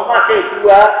memakai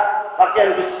 2 pakaian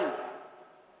besi.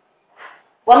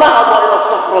 Wa nahadha ila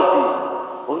safrati.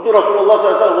 Waktu Rasulullah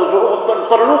SAW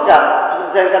terluka, seperti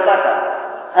saya katakan.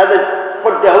 Ada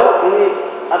pedahu ini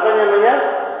apa namanya?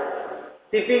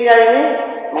 Pipinya ini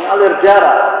mengalir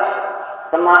darah,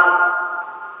 kena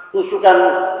tusukan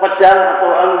pedang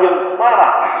atau anu yang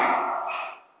parah.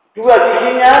 2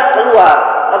 giginya keluar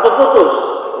atau putus.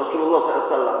 Rasulullah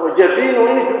SAW. Wajabinu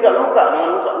ini juga luka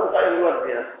dengan luka yang luar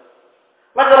biasa.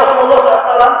 Maka Rasulullah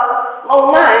SAW mau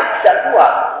naik tidak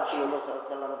kuat. Rasulullah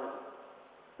SAW.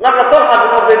 Maka Thalhah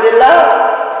bin Ubaidillah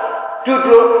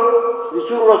duduk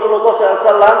disuruh Rasulullah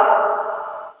SAW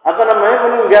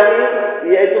menunggangi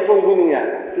yaitu punggungnya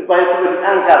supaya sudah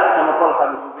diangkat sama Thalhah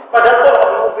bin Ubaidillah. Padahal Thalhah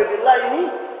bin Ubaidillah ini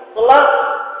telah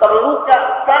terluka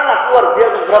sangat luar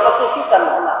biasa, beberapa tusukan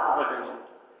anak kepadanya.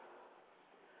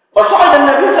 Rasulullah dan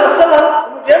Nabi SAW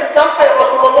kemudian sampai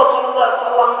Rasulullah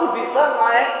SAW itu bisa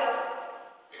naik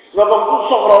berapa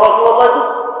sofra. Rasulullah itu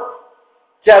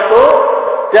jatuh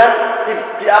dan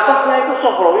di atasnya itu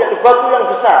sofra, yaitu batu yang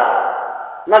besar.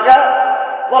 Maka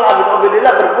Thalhah bin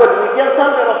Ubaidillah berbuat demikian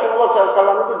sampai Rasulullah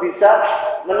SAW itu bisa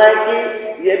menaiki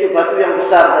yaitu batu yang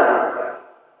besar tadi.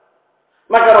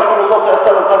 Maka Rasulullah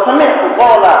SAW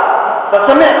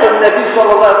fasami'tu Nabi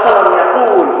SAW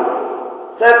yaqul,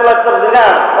 saya telah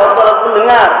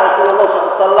mendengar Rasulullah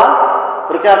SAW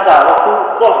berkata waktu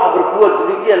Thalhah berbuat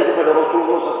demikian kepada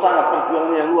Rasulullah SAW, sangat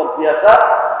perjuangan yang luar biasa.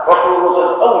 Rasulullah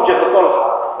SAW aujab Thalhah,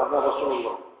 kata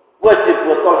Rasulullah, wajib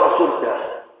buat Thalhah surga.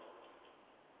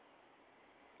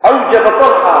 Aujab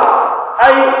Thalhah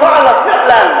ay fa'ala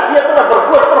fi'lan, dia telah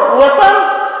berbuat perbuatan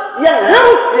yang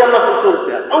harus dia masuk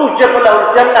surga. Aujab lahul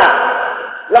jannah,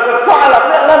 laqad fa'ala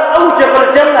fi'lan aujab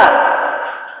al-jannah.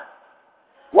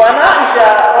 Wa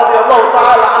Aisyah radhiyallahu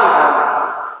taala anha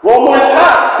wa Ummu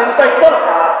Ishaq binti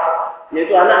Thalhah,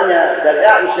 yaitu anaknya dari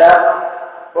Aisyah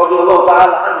radhiyallahu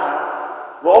taala anha.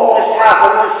 Wa Ummu Ishaq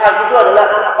itu adalah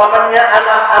anak pamannya,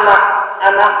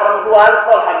 anak perempuan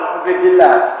Thalhah bin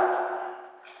Ubaidillah.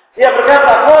 Dia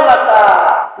berkata,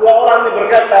 dua orang ini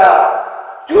berkata,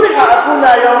 juriha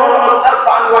abuna yawmul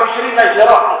 24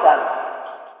 jarahatan.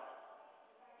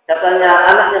 Katanya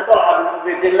anaknya Thalhah bin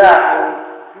Ubaidillah,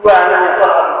 dua anaknya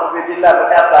Thalhah bin Ubaidillah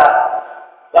berkata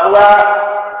bahwa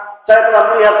saya telah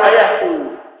melihat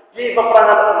ayahku di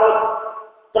peperangan Uhud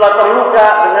telah terluka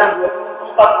dengan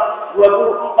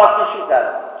 24 tusukan.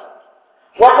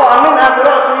 Wa qamin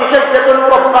adrasi syajjatun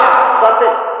murabbah,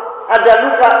 sampai ada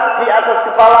luka di atas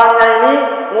kepalanya ini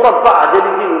murabbah, jadi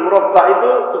gini, murabbah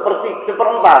itu seperti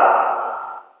seperempat.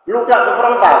 Luka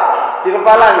seperempat di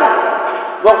kepalanya.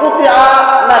 Wa quti'a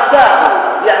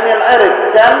nasahu, yakni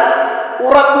al-irq, dan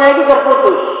uratnya itu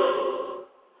terputus.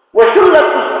 Wa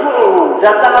shullat usbu'uhu,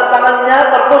 dan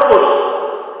tangan-tangannya terputus.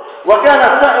 Wa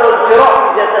kana sa'irul jirah fi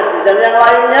jasadihi, dan yang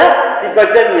lainnya di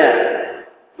badannya.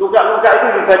 Luka-luka itu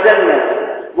di badannya.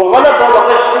 Wa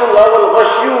ghalaba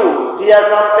al-ghashyu, dia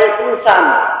sampai pingsan.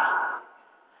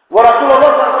 Wa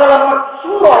Rasulullah SAW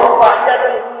surah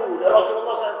rubaiyatihi,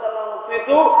 Rasulullah SAW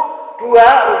itu 2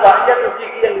 rubaiyat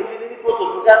rezeki yang di sini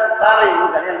putus, bukan taring,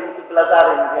 bukan yang di sebelah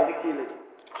taring, yang di kiri.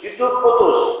 Itu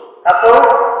putus atau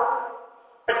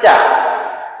pecah.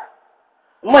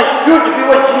 Masjud di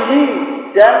wajhihi,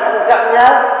 dan lukanya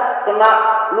kena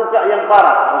luka yang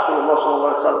parah. Rasulullah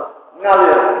SAW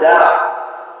mengalir darah.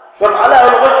 Dan ala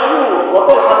al-ghashyu wa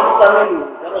Thalhah mustamilu,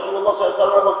 dan Rasulullah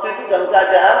SAW waktu itu dalam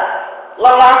keadaan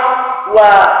lelah,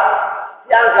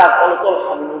 diangkat oleh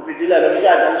Thalhah bin Ubaidillah, dan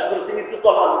keadaan seperti itu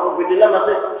Thalhah bin Ubaidillah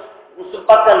masih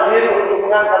menyempatkan diri untuk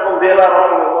mengangkat membela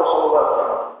Rasulullah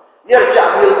SAW. Yarja'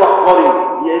 bil qahqari,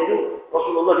 yaitu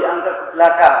Rasulullah diangkat ke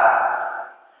belakang.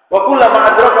 Wa kullama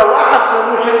adraka wa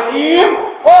ahadul musyrikin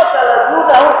qatala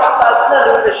dunahu hatta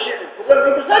asnadu bisyirk. Bukan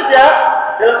begitu saja,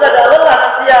 dalam keadaan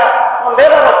lelah dia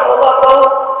membela Rasulullah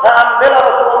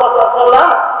SAW,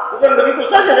 bukan begitu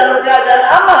saja dalam keadaan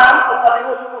aman, tetapi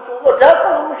musuh-musuh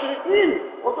datang musyrikin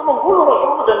untuk membunuh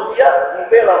Rasulullah, dan dia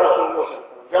membela Rasulullah SAW.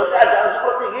 Dalam keadaan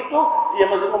seperti itu, dia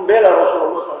masih membela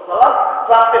Rasulullah SAW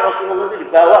sampai Rasulullah itu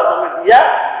dibawa sama dia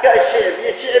ke Sy'ib.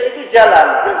 Sy'ib itu jalan,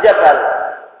 di jabal,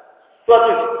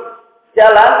 suatu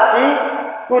jalan di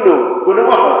gunung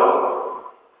Uhud.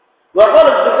 Wa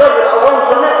qala Zubair bin Awwam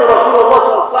sami'tu Rasulullah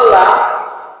SAW,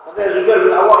 kata Zubair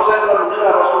bin Awwam, saya telah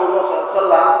mendengar Rasulullah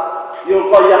SAW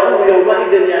yaqulu yawma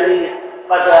idzin, yakni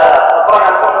pada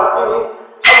peperangan Uhud ini,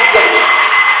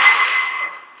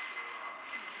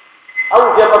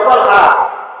 aujab Thalhah,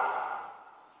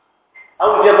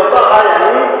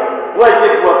 yakni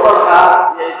wajib buat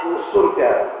Thalhah, yaitu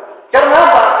surga. Karena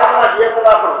apa? Karena dia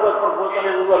telah berbuat perbuatan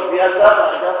yang luar biasa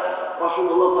terhadap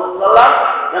Rasulullah SAW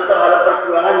dan terhadap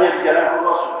perjuangannya di jalan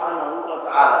Allah Subhanahu wa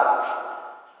Ta'ala.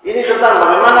 Ini tentang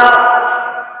bagaimana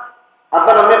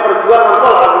perjuangan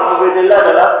Thalhah bin Ubaidillah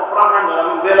dalam peperangan dalam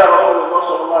membela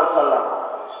Rasulullah SAW.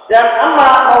 Dan amma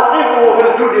mauqifuhu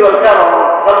fil judi wal karam,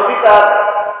 kalau kita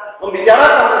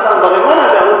membicarakan tentang bagaimana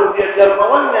dahulu dia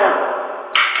dermawannya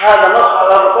ada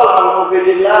masalah Thalhah bin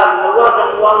Ubaidillah mengeluarkan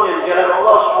uangnya di jalan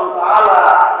Allah SWT,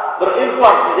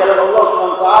 berinfak di jalan Allah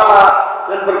SWT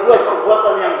dan berbuat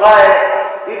perbuatan yang baik,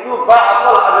 itu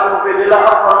Thalhah bin Ubaidillah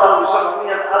afdal bi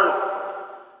 700,000.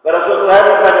 Pada suatu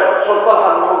hari pada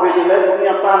Thalhah bin Ubaidillah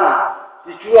punya tanah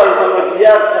dijual sama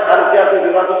dia seharga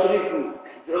 700,000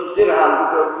 dirham,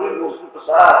 700,000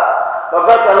 besar.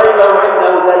 Babata laila wa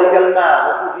indahu dzalikal ma',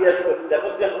 waktu dia sudah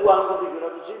mendapatkan uang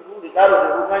 700,000 ditaruh di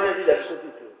rumahnya, tidak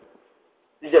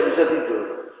bisa tidur.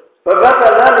 Babata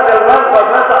dzalikal ma',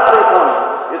 babata ariqan,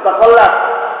 yataqallab,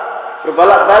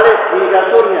 berbalak-balik di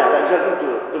kasurnya, tidak bisa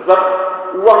tidur. Sebab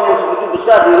uang yang sebegitu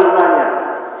besar di rumahnya.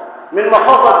 Min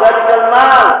makhafat dzalikal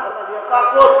mal, karena dia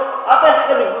takut apa yang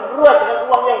akan dibuat dengan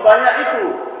uang yang banyak itu.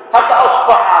 Hatta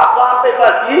asbaha, sampai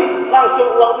pagi langsung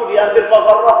uang itu diambil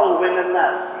fafarraqu bainan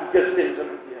nas, dijastin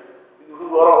sama dia. Itu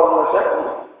orang-orang masyarakat.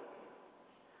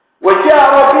 Wa ja'a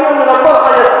rabiyyun min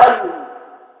al-Thalhah yas'aluhu.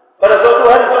 Pada suatu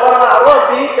hari seorang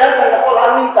Arabi dan Thalhah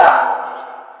minta.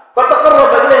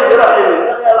 Fataqarraba ilayhi birahim.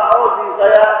 Ya Arabi,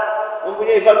 saya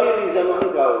mempunyai famili sama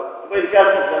engkau. Supaya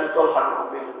dikasih sama Thalhah bin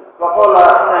Ubaidillah. Faqala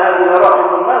inna hadhihi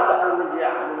rahimun ma sa'al min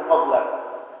ahadin qablak.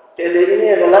 Jadi ini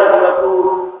adalah suatu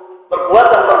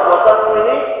perbuatan-perbuatanmu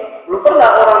ini belum pernah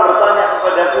orang bertanya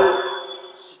kepadaku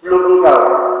sebelum engkau.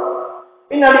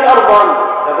 Inali arban,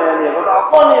 katanya dia. Kata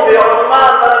apa nih? Biar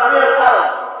teman, karena dia salah.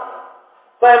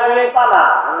 Saya punya tanah,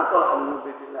 Thalhah bin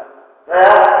Ubaidillah.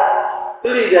 Saya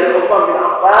beli dari Uthman bin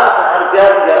Affan seharga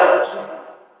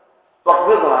 300,000.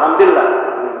 Faqbidlah, ambillah.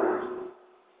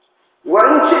 Wa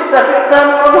in syi'ta fi'ta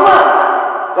min Uthman.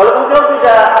 Kalau engkau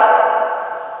tidak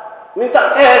minta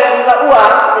cash, minta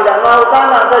uang, tidak mau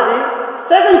tanah tadi,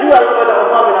 saya akan jual kepada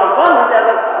Uthman bin Affan, nanti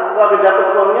akan dapat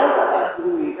uangnya, akan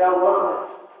rugi kamu.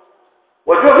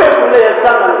 Wajib boleh yang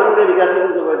sama, kemudian dikasih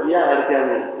kepada dia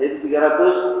harganya, jadi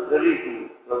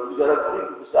 300,000. Kalau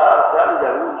 300,000 besar sekali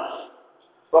jauh.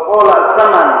 Pokoknya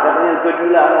zaman katanya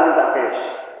kedua anak minta cash.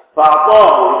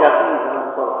 Fa'atoh dikasih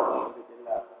dengan Thalhah.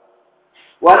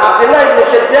 Wan Abdullah bin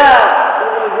Shaddad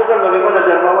menunjukkan bagaimana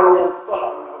dermawannya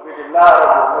Thalhah bin Ubaidillah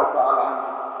radhiyallahu ta'ala anhu.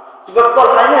 Sebab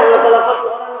Thalhah ini adalah salah satu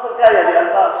orang yang terkaya di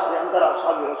antara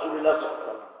ashab Rasulullah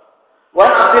SAW.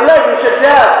 Wan Abdullah bin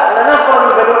Shaddad anna nafar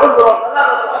min Bani Udrah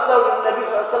salatu atau Nabi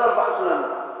SAW fa'aslam.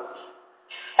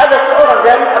 Ada seorang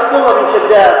dari Abdullah bin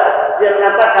Shaddad yang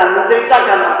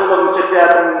menceritakan Abdullah bin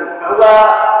Shaddad bahwa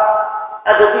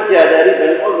ada 3 dari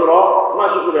Bani Udrah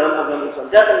masuk ke dalam agama Islam.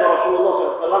 Datang ke Rasulullah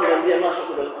SAW dan dia masuk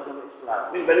ke dalam agama Islam.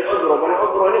 Bani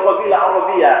Udrah ini kabilah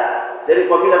Arabiyah. Dari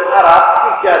kabilah Arab,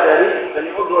 3 dari Bani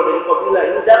Udrah dari kabilah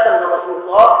ini datang ke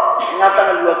Rasulullah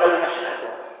mengatakan 2 kalimat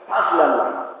syahadat. Aslam.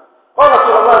 Kalau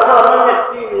Rasulullah SAW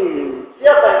menyakini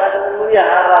siapa yang akan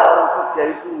memelihara orang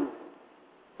 3 itu?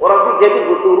 Orang 3 itu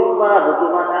butuh rumah, butuh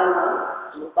makanan.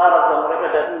 Sementara mereka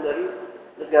datang dari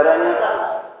negaranya sana.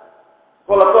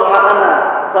 Kalau Thalhah anak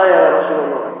saya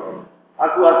Rasulullah,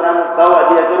 aku akan bawa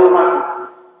dia ke rumah.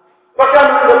 Bahkan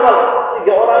Thalhah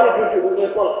 3 orang ini duduk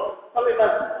dengan Thalhah sampai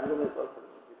mati dengan Thalhah.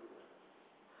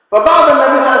 Bapak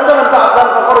Nabi SAW ba'dan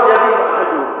fakharja bihi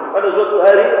ma'adu. Pada suatu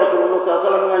hari Rasulullah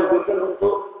SAW menganjurkan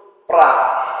untuk perang.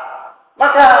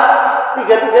 Maka 3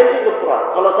 ini ikut perang.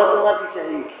 Kalau satu mati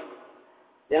syahid,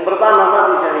 yang pertama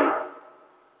mati syahid.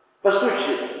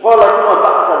 Pesuci. Kalau cuma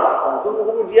ba'dan.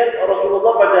 Kemudian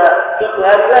Rasulullah pada suatu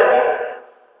hari lagi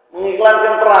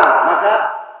mengiklankan perang. Maka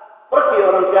pergi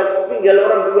orang jatuh, tinggal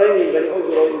orang 2 ini, Bani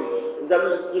Udrah ini.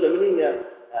 Sudah meninggal.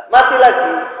 Nah, mati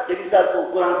lagi, jadi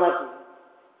 1 kurang 1.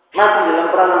 Mati dalam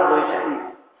perangan boleh syahid.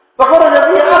 Fakharja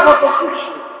bihi apa pesuci.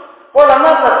 Kalau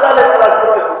mati salah salah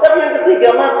terus. Tapi yang ketiga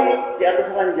mati di atas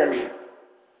ranjangnya.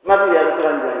 Mati di atas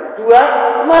ranjangnya.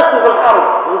 2 mati berharap.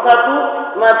 Yang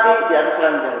 1 mati di atas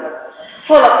ranjangnya.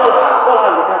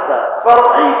 Thalhah berkata,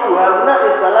 "Faraitu haula'i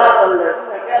salatan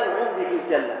alladziina kanu 'indi fil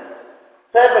jannah."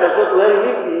 Saya pada suatu hari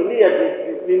lihat di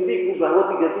mimpiku bahwa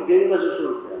 3 ini masuk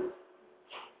surga.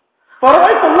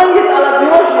 Faraitu mayyit 'ala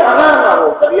firashi amamahu.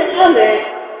 Tapi yang aneh,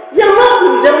 yang mati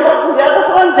di atas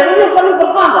ranjang yang paling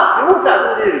pertama, di muka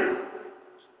sendiri.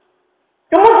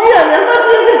 Kemudian yang mati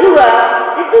yang kedua,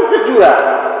 itu kedua.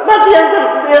 Mati yang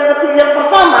ketiga, yang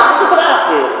pertama, itu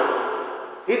terakhir.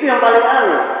 Itu yang paling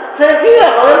aneh. Saya kira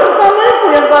kalau yang pertama itu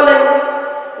yang paling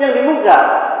yang di muka.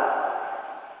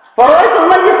 فرأيت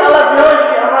الميت على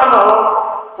فراشه أمامهم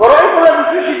ورأيت الذي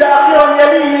سجد أخيرا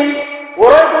يليه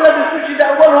ورأيت الذي سجد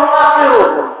أولهم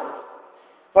آخرهم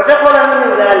فدخلني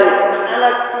من ذلك.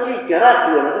 Anak curiga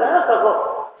ragu, kenapa kok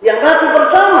yang mati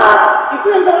pertama itu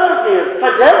yang terakhir,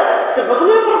 padahal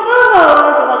sebetulnya pertama orang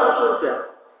itu masuk surga.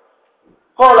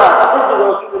 Qala aku juga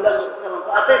Rasulullah SAW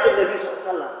saat itu Nabi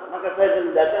SAW, maka saya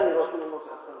mendatangi Rasulullah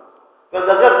SAW.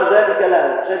 Fadzakar dari kalah,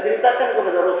 saya ceritakan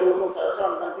kepada Rasulullah SAW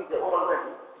tentang 3 orang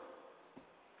tadi.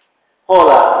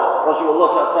 Qala Rasulullah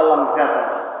SAW berkata,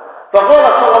 faqala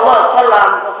sallallahu alaihi wasallam,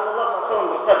 Rasulullah SAW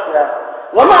bersabda,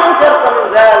 wa ma ankarta min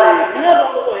dzalik, kenapa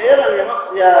engkau heran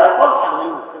ya Thalhah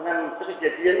dengan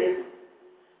kejadian itu?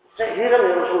 Saya heran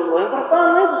ya Rasulullah, yang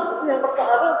pertama itu seperti yang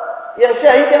pertama, yang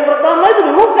syahid yang pertama itu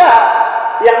di muka,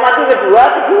 yang mati kedua,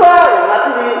 yang mati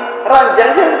di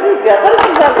ranjang yang ketiga,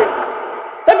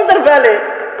 tapi terbalik.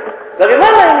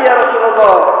 Bagaimana ini ya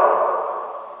Rasulullah?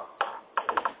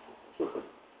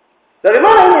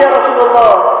 Bagaimana ini ya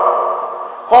Rasulullah?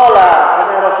 Qala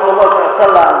kata Rasulullah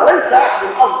SAW, "Laisa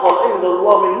ahadun afdal 'inda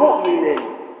Allah min mu'minin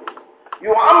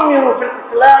yu'ammiru fil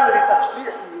Islam li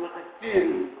tasbihihi wa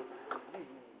takbirihi."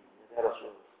 Ya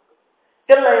Rasulullah.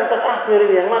 Karena yang terakhir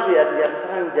yang mati di atas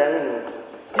ranjang ini,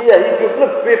 dia hidup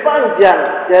lebih panjang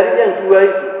dari yang dua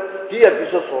itu. Dia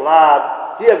bisa sholat,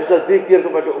 dia bisa zikir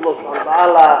kepada Allah SWT.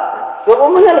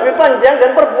 Umurnya lebih panjang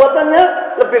dan perbuatannya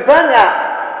lebih banyak.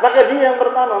 Maka dia yang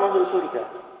pertama masuk surga.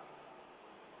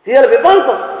 Dia lebih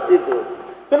pantas itu.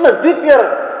 Karena zikir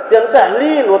dan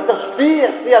tahlil wa tasbih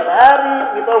setiap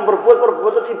hari kita berbuat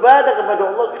perbuatan ibadah kepada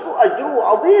Allah itu ajru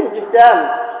azim jiddan.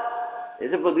 Ya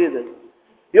seperti itu.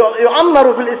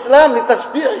 Yu'ammaru fil Islam li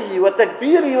tasbihihi wa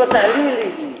takbirihi wa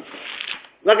tahlilihi.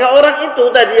 Maka orang itu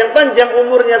tadi yang panjang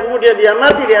umurnya kemudian dia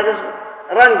mati di atas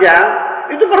ranjang,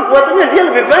 itu perbuatannya dia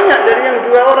lebih banyak dari yang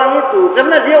 2 orang itu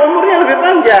karena dia umurnya lebih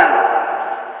panjang.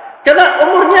 Karena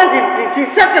umurnya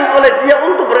disisakan oleh dia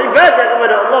untuk beribadah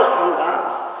kepada Allah SWT.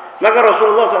 Maka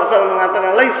Rasulullah SAW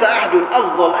mengatakan, "Laisa ahadun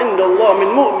afdal 'inda Allah min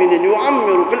mu'minin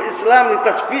yu'ammiru fil Islam li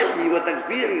tasbihihi wa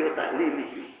takbirihi wa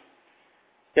tahlilihi."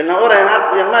 Karena orang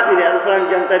yang mati di atas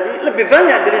ranjang tadi lebih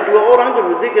banyak dari 2 orang itu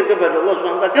berzikir kepada Allah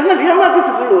SWT. Karena dia mati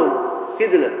sebelum.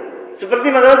 Gitu loh. Seperti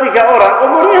masalah 3 orang,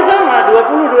 umurnya sama,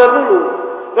 20.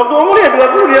 Waktu umurnya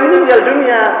 20 dia meninggal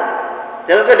dunia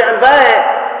dalam keadaan baik.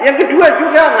 Yang kedua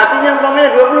juga matinya umpamanya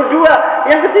 22.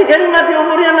 Yang ketiga ini mati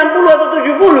umurnya 60 atau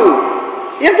 70.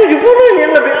 Yang 70 ini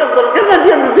yang lebih afdal karena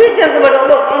dia berzikir kepada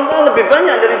Allah SWT lebih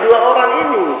banyak dari 2 orang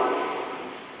ini.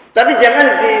 Tapi jangan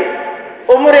di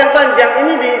umur yang panjang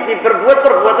ini diperbuat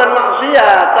perbuatan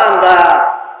maksiat tambah.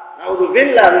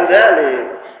 Naudzubillah min dzalik.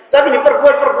 Tapi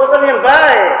diperbuat perbuatan yang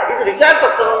baik, itu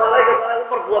dicatat sama malaikat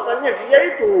perbuatannya dia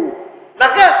itu.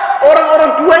 Maka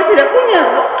orang-orang 2 ini tidak punya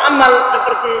amal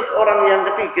seperti orang yang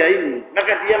ketiga ini.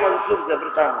 Maka dia masuk surga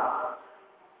pertama.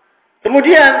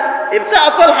 Kemudian ibta'a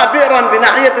Thalhah bi'ran bi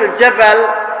nahiyatil jabal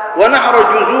wa nahara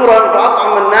juzuran fa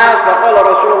at'ama an-nas fa qala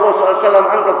Rasulullah SAW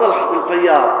anta Thalhah bil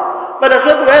Qayyar. Pada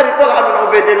suatu hari Thalhah bin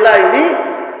Ubaidillah ini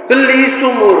beli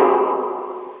sumur.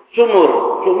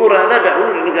 Sumur ada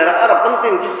dahulu di negara Arab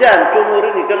penting jidan sumur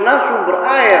ini karena sumber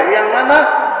air yang mana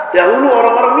dahulu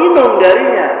orang-orang minum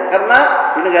darinya karena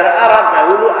di negara Arab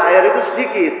dahulu air itu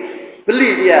sedikit. Beli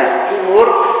dia sumur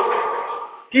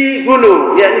di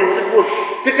gunung, yakni disebut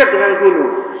dekat dengan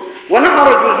gunung. Wa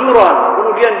nahara juzuran,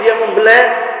 kemudian dia membeli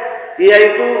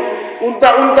yaitu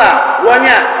unta-unta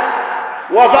banyak.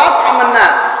 Wa fa'at'ama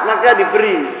an-nas, maka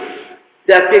diberi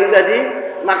daging tadi,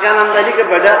 makanan tadi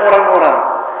kepada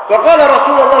orang-orang. Faqala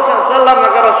Rasulullah SAW,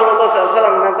 maka Rasulullah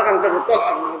SAW mengatakan kepada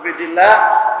Thalhah bin Ubaidillah,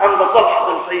 "Anta Thalhah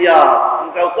al-Fayyad."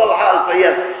 Engkau Thalhah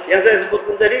al-Fayyad. Yang saya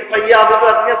sebutkan tadi, fayyad itu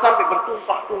artinya sampai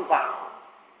bertumpah-tumpah.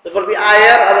 Seperti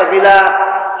air apabila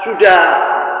sudah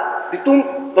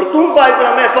bertumpah itu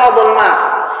namanya fadhul ma.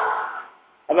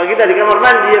 Apa kita di kamar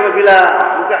mandi apabila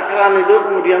buka keran itu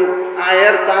kemudian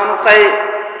air sampai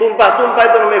tumpah-tumpah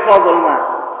itu namanya fadhul ma.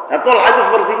 Nah, Thalhah itu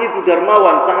seperti itu,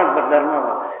 dermawan, sangat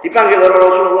berdermawan. Dipanggil oleh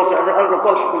Rasulullah SAW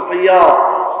Thalhah al-Fayyad.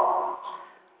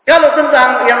 Kalau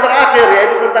tentang yang terakhir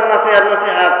yaitu tentang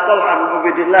nasihat-nasihat Thalhah bin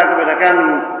Ubaidillah kepada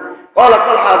kami. Qala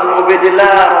Thalhah bin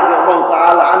Ubaidillah radhiyallahu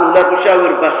ta'ala anhu la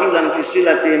tushawir bakhilan fi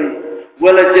silatin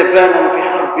wala jabanan fi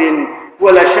harbin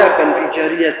wala syaban fi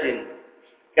jariyatin.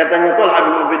 Katanya Thalhah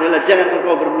bin Ubaidillah, jangan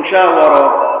engkau bermusyawarah,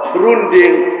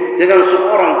 berunding dengan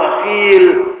seorang bakhil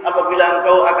apabila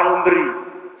engkau akan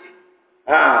memberi.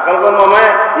 Kalau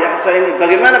umpamanya ya saya ini,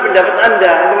 bagaimana pendapat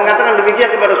Anda? Anda mengatakan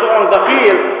demikian kepada seorang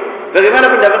bakhil.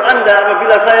 Bagaimana pendapat Anda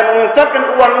apabila saya mengucapkan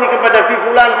uang ini kepada si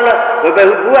fulan, Bapak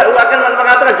akan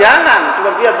mengatakan jangan,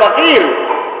 sebab dia bakhil.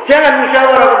 Jangan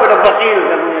musyawarah kepada bakhil,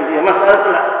 katanya dia. Masalah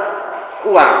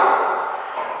uang.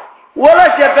 Wala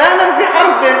jabanan fi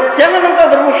harbin. Jangan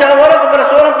engkau bermusyawarah kepada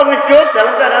seorang pengecut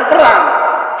dalam keadaan perang.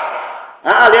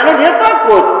 Nah, aliannya dia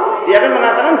takut. Dia akan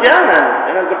mengatakan jangan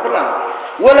berperang.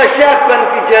 Wala syaban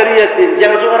fi jariyatin.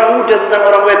 Jangan seorang muda tentang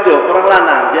orang wedok, orang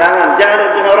lanang. Jangan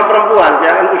tentang orang perempuan.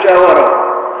 Jangan musyawarah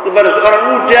kepada seorang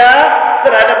muda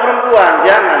terhadap perempuan.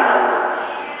 Jangan.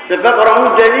 Sebab orang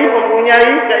muda ini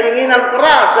mempunyai keinginan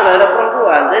keras terhadap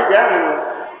perempuan. Jadi jangan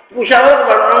musyawarah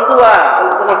kepada orang tua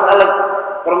kalau masalah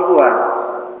perempuan.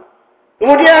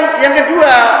 Kemudian yang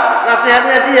kedua,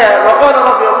 nasihatnya dia, waqala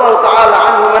radhiyallahu ta'ala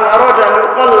anhu man arada an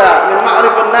yuqalla min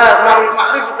ma'rifat an-nas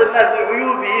ma'rifat an-nas bi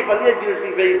 'uyubihi falyajlis fi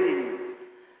baitihi.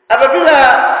 Apabila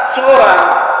seorang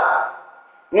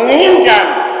menginginkan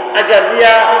agar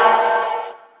dia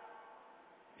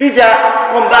tidak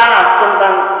membahas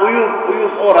tentang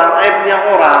uyub orang, aibnya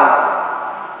orang.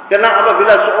 Karena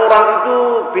apabila seorang itu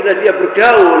bila dia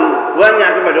bergaul banyak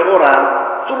kepada orang,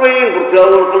 sering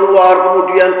bergaul keluar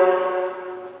kemudian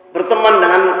berteman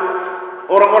dengan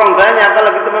orang-orang banyak, kalau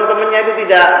teman-temannya itu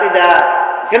tidak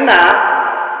kenal,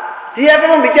 dia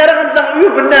akan membicarakan tentang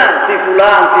benar si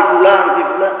fulan.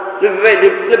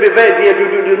 Lebih baik dia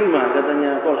duduk di rumah,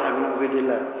 katanya Thalhah bin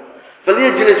Ubaidillah.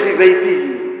 Beliau jelas di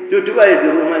baitihi, duduk aja di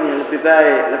rumahnya, lebih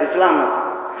baik, lebih selamat.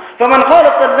 Faman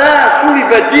khalat an-nas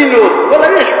suliba dinuh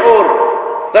wala yash'ur.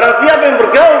 Barang siapa yang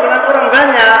bergaul dengan orang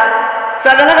banyak,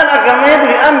 seakan-akan agamanya itu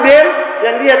diambil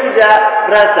dan dia tidak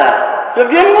berasa. So,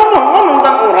 dia ngomong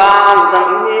tentang orang,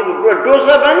 tentang ini, berbuat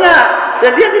dosa banyak,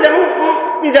 dan dia tidak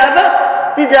tidak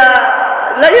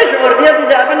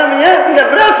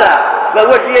berasa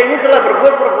bahwa dia ini telah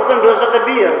berbuat perbuatan dosa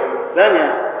kabir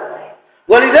banyak.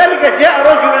 Walidzalika ja'a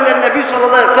rajulun ila Nabi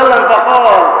sallallahu alaihi wasallam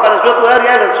faqala, pada suatu hari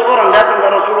ada seorang datang ke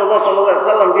Rasulullah sallallahu alaihi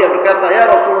wasallam, dia berkata, "Ya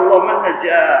Rasulullah, man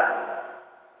najaa?"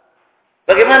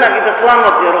 Bagaimana kita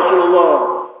selamat ya Rasulullah?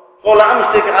 Qala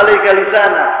amsik 'alaika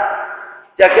lisanak.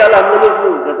 Jagalah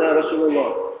mulutmu, kata Rasulullah.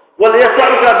 Wal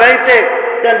yas'uka baitik,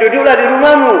 dan duduklah di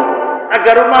rumahmu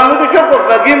agar rumahmu itu cukup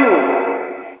bagimu.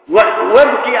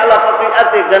 Wabki ala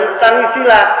khati'atik, dan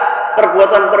tangisilah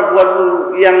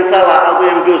perbuatan-perbuatanmu yang salah atau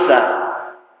yang dosa.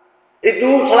 Itu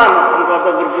selamat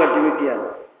kalau berbuat demikian.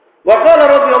 Wa qala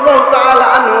radhiyallahu ta'ala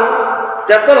anhu,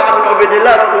 Thalhah bin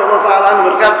Ubaidillah radhiyallahu ta'ala anhu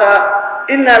berkata,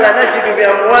 "Inna la najidu bi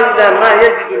amwalina ma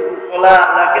yajidu al-fuqala,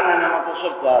 lakinnana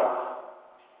natasabbar."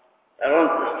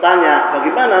 Orang tanya,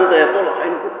 bagaimana anda ya Thalhah?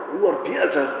 Ini luar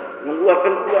biasa,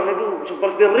 mengeluarkan uang itu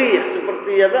seperti rih,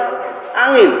 seperti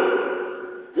angin.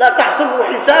 La tahsubu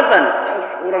hisaban.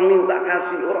 Orang minta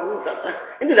kasih, orang minta.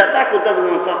 Ini tidak takut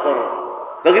dengan sabar.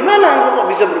 Bagaimana engkau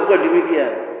bisa berbuat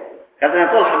demikian? Kata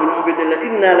Thalhah bin Ubaidillah,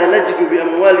 "Inna la najidu bi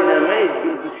amwalina ma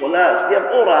yajidu al-fuqala." Setiap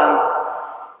orang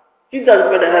cinta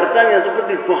kepada hartanya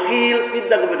seperti bakhil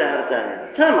cinta kepada hartanya.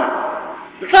 Sama.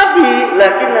 Tetapi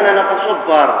lakinnana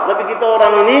natasabbar. Tapi kita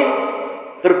orang ini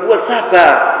berbuat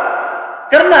sabar.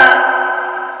 Karena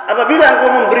apabila engkau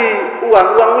memberi uang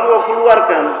itu kau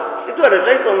keluarkan, itu ada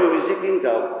syaitan membisiki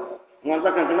engkau.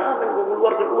 Mengatakan, kenapa engkau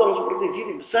keluarkan uang seperti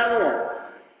gini besarnya?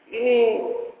 Ini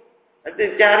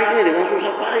cari ini dengan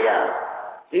susah payah.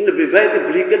 Ini lebih baik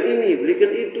dibelikan ini,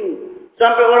 belikan itu.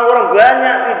 Sampai orang-orang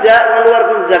banyak tidak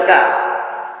mengeluarkan zakat.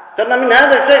 Karena min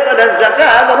hadza syai' ada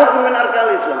zakat, ada rukun min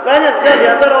arkanil Islam. Banyak sekali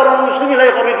antara orang muslim la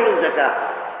yukhrijun zakat.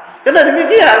 Karena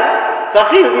demikian,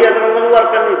 bakhil dia dengan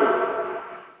mengeluarkan itu.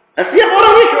 Setiap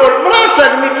orang yashur merasa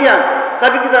demikian,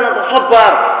 tapi kita nanti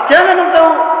sabar. Jangan engkau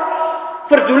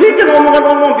pedulikan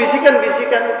omongan-omongan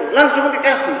bisikan-bisikan itu, langsung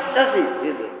kasih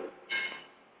gitu.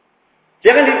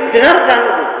 Jangan didengarkan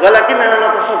itu. Walakin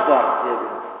ana sabar gitu.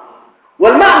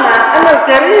 Wal makna anal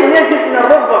karim yajid min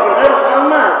ar-rabb fi ghairi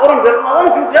al-mal. Orang dermawan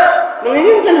juga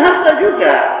menginginkan harta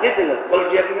juga, gitu loh. Kalau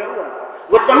dia punya uang.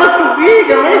 Wa tamassu bi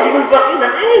kama yajib al-bakhil, dan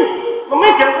ingin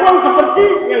memegang uang seperti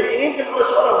yang diinginkan oleh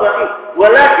seorang bakhil.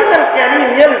 Walakin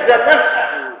al-karim yalzam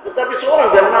nafsahu. Tetapi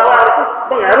seorang dermawan itu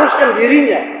mengharuskan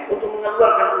dirinya untuk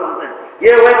mengeluarkan uang tadi.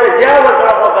 Ya wa tajawaz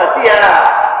raqabatiha.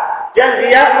 Dan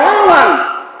dia melawan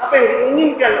apa yang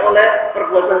diinginkan oleh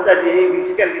perbuatan tadi,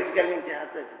 bisikan-bisikan yang jahat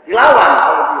tadi. Dilawan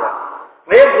oleh dia.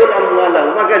 Wa yabdul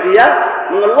amwalahu, maka dia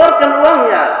mengeluarkan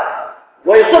uangnya.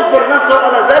 Wa yusabbir nafsahu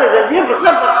ala dzalik, dan dia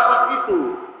bersabar atas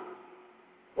itu.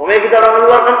 Pokoknya kita orang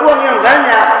mengeluarkan uang yang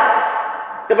banyak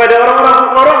kepada orang-orang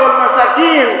fuqara dan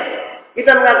masakin.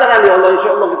 Kita mengatakan, ya Allah,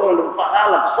 insyaallah kita mendapat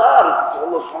pahala besar,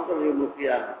 insyaallah sampai yaumul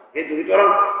qiyamah. Itu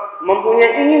orang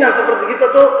mempunyai keinginan seperti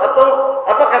kita tuh, atau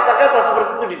apa kata-kata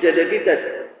seperti itu di dada kita,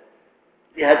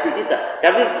 di hati kita.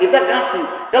 Tapi kita kasih.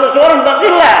 Kalau seorang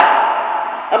bakhil lah,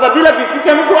 apabila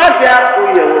bisikan itu ada,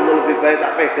 oh ya Allah lebih baik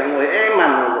tak pegang,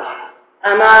 eman Allah.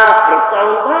 Anak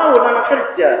bertahun-tahun anak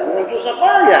kerja dengan susah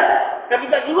payah, tapi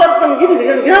tak keluarkan gini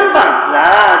dengan gampang.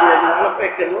 Nah, dia bilang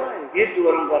pegang lain, gitu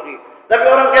orang fakir. Tapi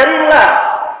orang karim lah,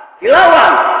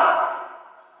 dilawan.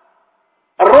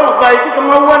 Ar-Raghbah itu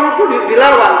kemauan itu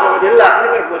dilawan sama dia lah. Ini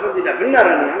perbuatan tidak benar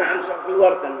ini, anak harus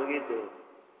keluarkan begitu.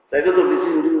 Saya tutup di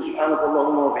sini dulu.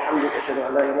 Subhanakallahumma wa bihamdika asyhadu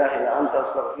an la ilaha illa anta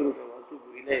astaghfiruka wa atubu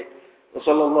ilaik. Wa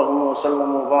sallallahu wa sallam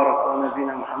wa baraka ala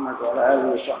nabiyyina Muhammad wa ala alihi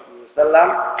wa sahbihi wasallam.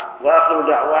 Wa akhiru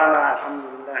da'wana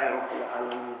alhamdulillah.